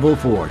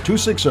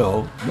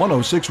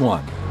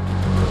 504-260-1061.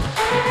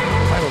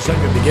 Final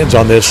segment begins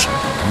on this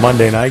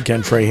Monday night.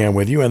 Ken Trahan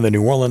with you and the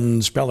New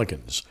Orleans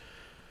Pelicans.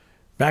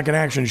 Back in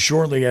action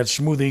shortly at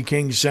Smoothie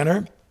King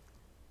Center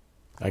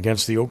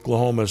against the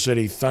Oklahoma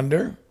City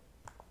Thunder.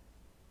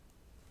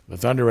 The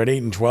Thunder at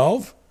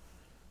 8-12.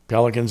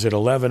 Pelicans at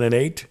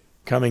 11-8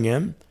 coming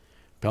in.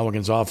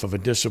 Pelicans off of a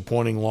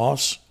disappointing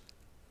loss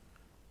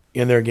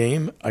in their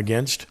game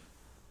against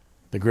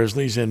the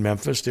Grizzlies in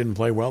Memphis. Didn't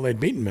play well. They'd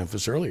beaten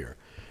Memphis earlier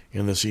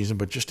in the season,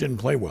 but just didn't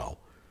play well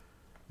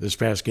this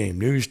past game.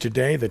 News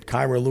today that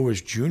Kira Lewis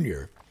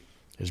Jr.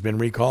 has been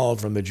recalled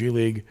from the G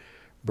League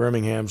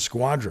Birmingham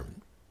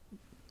squadron.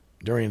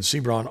 Darian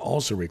Sebron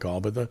also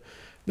recalled, but the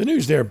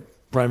news there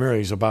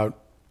primarily is about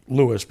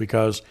Lewis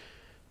because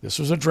this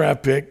was a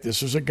draft pick.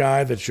 This was a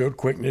guy that showed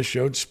quickness,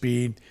 showed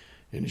speed,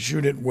 didn't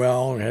shoot it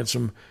well, had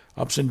some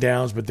ups and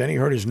downs, but then he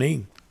hurt his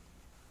knee,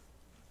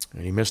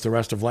 and he missed the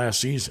rest of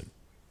last season.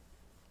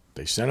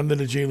 They sent him to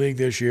the G League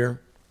this year.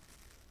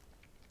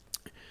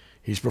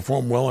 He's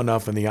performed well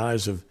enough in the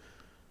eyes of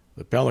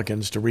the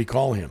Pelicans to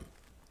recall him.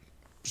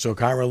 So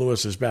Kira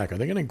Lewis is back. Are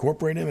they going to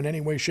incorporate him in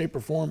any way, shape,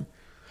 or form?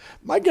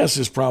 My guess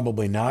is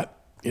probably not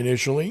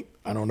initially.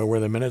 I don't know where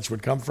the minutes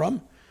would come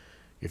from.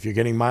 If you're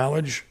getting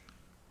mileage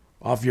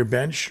off your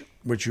bench,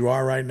 which you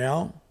are right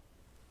now,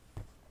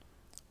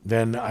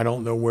 then I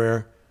don't know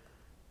where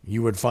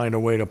you would find a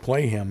way to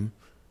play him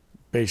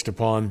based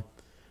upon,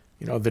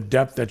 the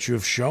depth that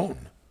you've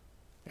shown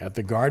at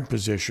the guard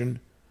position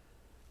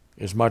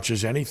as much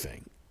as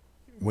anything.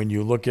 When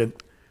you look at,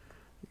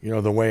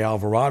 the way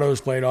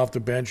Alvarado's played off the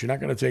bench, you're not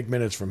going to take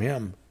minutes from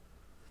him.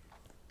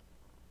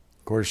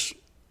 Of course,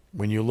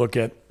 when you look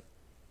at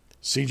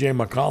C.J.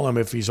 McCollum,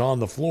 if he's on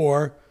the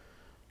floor,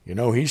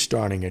 he's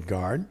starting at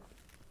guard.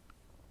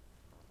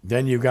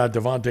 Then you've got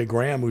Devontae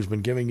Graham, who's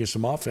been giving you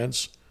some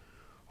offense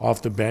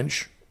off the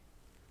bench,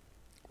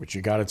 which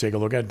you got to take a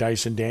look at.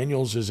 Dyson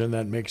Daniels is in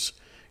that mix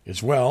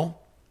as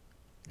well.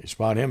 They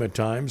spot him at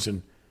times,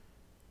 and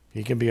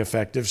he can be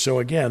effective. So,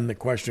 again, the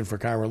question for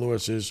Kira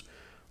Lewis is,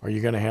 are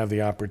you going to have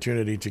the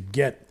opportunity to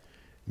get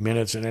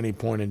minutes at any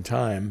point in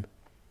time?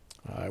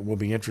 It will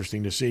be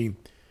interesting to see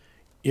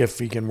if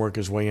he can work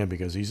his way in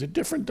because he's a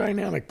different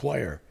dynamic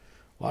player.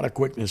 A lot of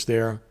quickness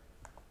there,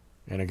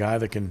 and a guy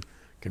that can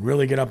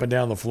really get up and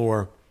down the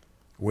floor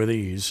with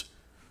ease.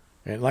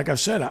 And like I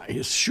said,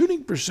 his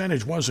shooting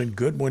percentage wasn't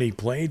good when he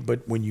played,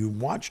 but when you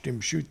watched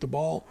him shoot the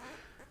ball,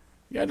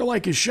 you had to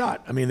like his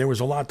shot. I mean, there was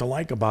a lot to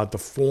like about the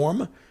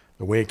form,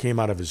 the way it came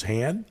out of his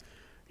hand.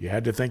 You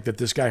had to think that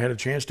this guy had a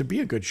chance to be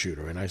a good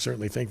shooter, and I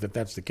certainly think that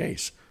that's the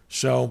case.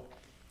 So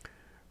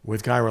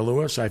with Kira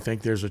Lewis, I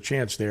think there's a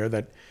chance there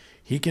that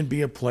he can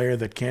be a player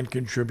that can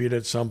contribute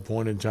at some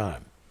point in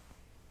time.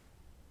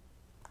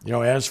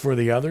 As for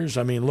the others,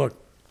 I mean, look,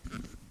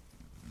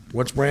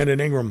 what's Brandon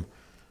Ingram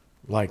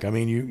like? I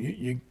mean,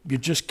 you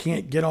just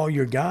can't get all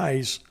your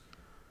guys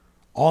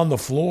on the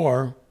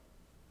floor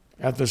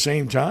at the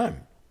same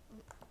time.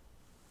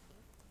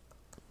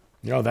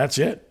 That's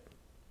it.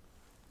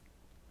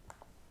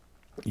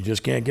 You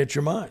just can't get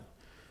your mind.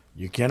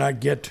 You cannot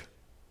get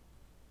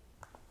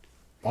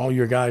all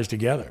your guys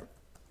together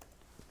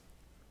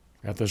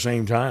at the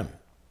same time.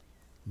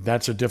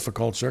 That's a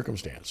difficult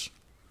circumstance.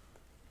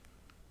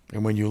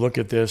 And when you look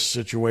at this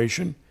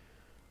situation,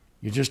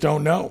 you just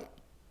don't know.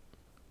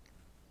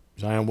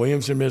 Zion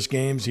Williamson missed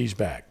games, he's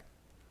back.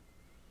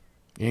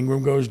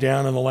 Ingram goes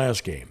down in the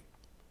last game.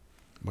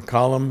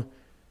 McCollum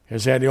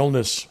has had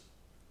illness.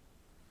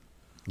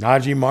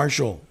 Najee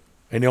Marshall,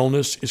 an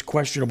illness, is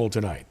questionable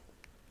tonight.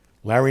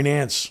 Larry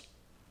Nance,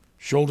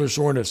 shoulder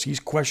soreness, he's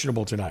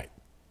questionable tonight.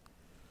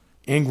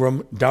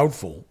 Ingram,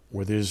 doubtful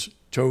with his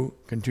toe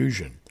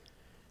contusion.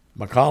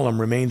 McCollum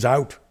remains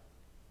out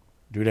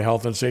due to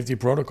health and safety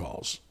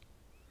protocols.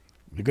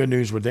 The good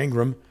news with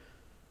Ingram,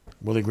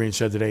 Willie Green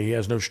said today he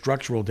has no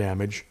structural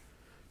damage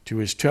to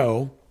his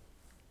toe.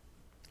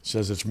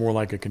 Says it's more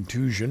like a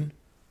contusion.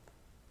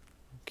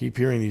 Keep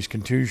hearing these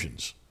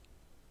contusions.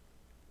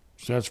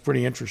 So that's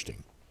pretty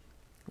interesting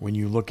when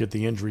you look at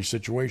the injury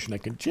situation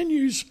that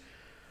continues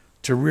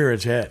to rear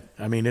its head.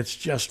 I mean, it's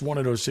just one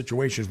of those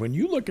situations. When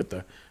you look at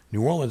the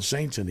New Orleans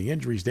Saints and the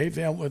injuries they've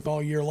dealt with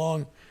all year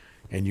long,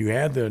 and you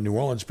add the New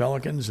Orleans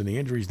Pelicans and the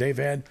injuries they've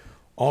had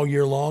all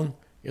year long,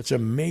 it's a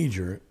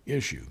major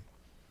issue.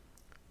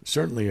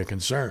 Certainly a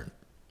concern.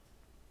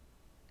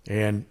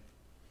 And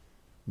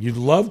you'd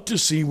love to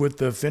see what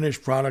the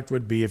finished product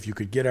would be if you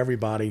could get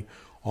everybody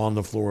on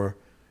the floor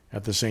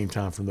at the same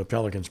time from the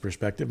Pelicans'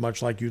 perspective,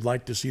 much like you'd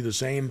like to see the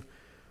same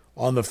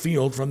on the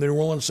field from the New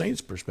Orleans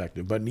Saints'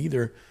 perspective. But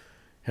neither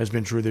has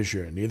been true this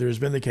year. Neither has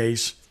been the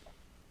case.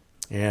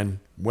 And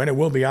when it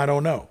will be, I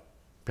don't know.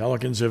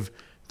 Pelicans have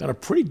done a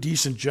pretty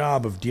decent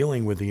job of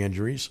dealing with the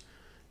injuries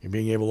and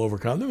being able to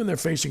overcome them. And they're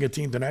facing a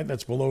team tonight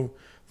that's below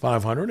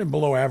 500 and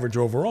below average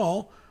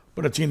overall,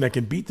 but a team that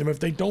can beat them if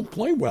they don't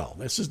play well.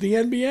 This is the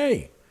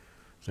NBA.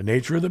 It's the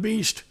nature of the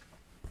beast.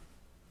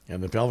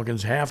 And the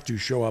Pelicans have to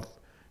show up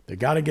They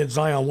got to get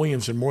Zion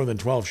Williamson more than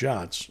 12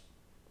 shots.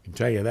 I can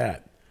tell you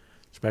that,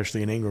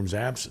 especially in Ingram's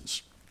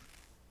absence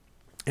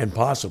and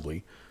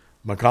possibly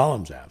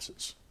McCollum's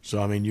absence.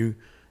 So, I mean, you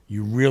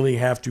really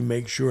have to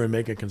make sure and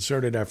make a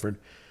concerted effort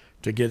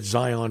to get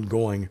Zion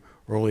going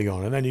early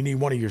on. And then you need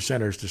one of your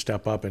centers to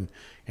step up and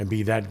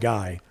be that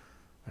guy,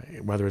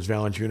 whether it's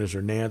Valanciunas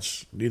or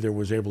Nance. Neither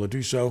was able to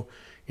do so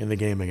in the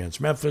game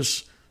against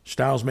Memphis.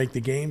 Styles make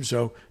the game,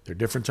 so they're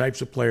different types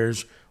of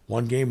players.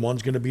 One game,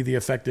 one's going to be the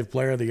effective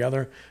player.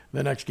 The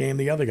next game,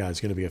 the other guy's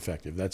going to be effective. That's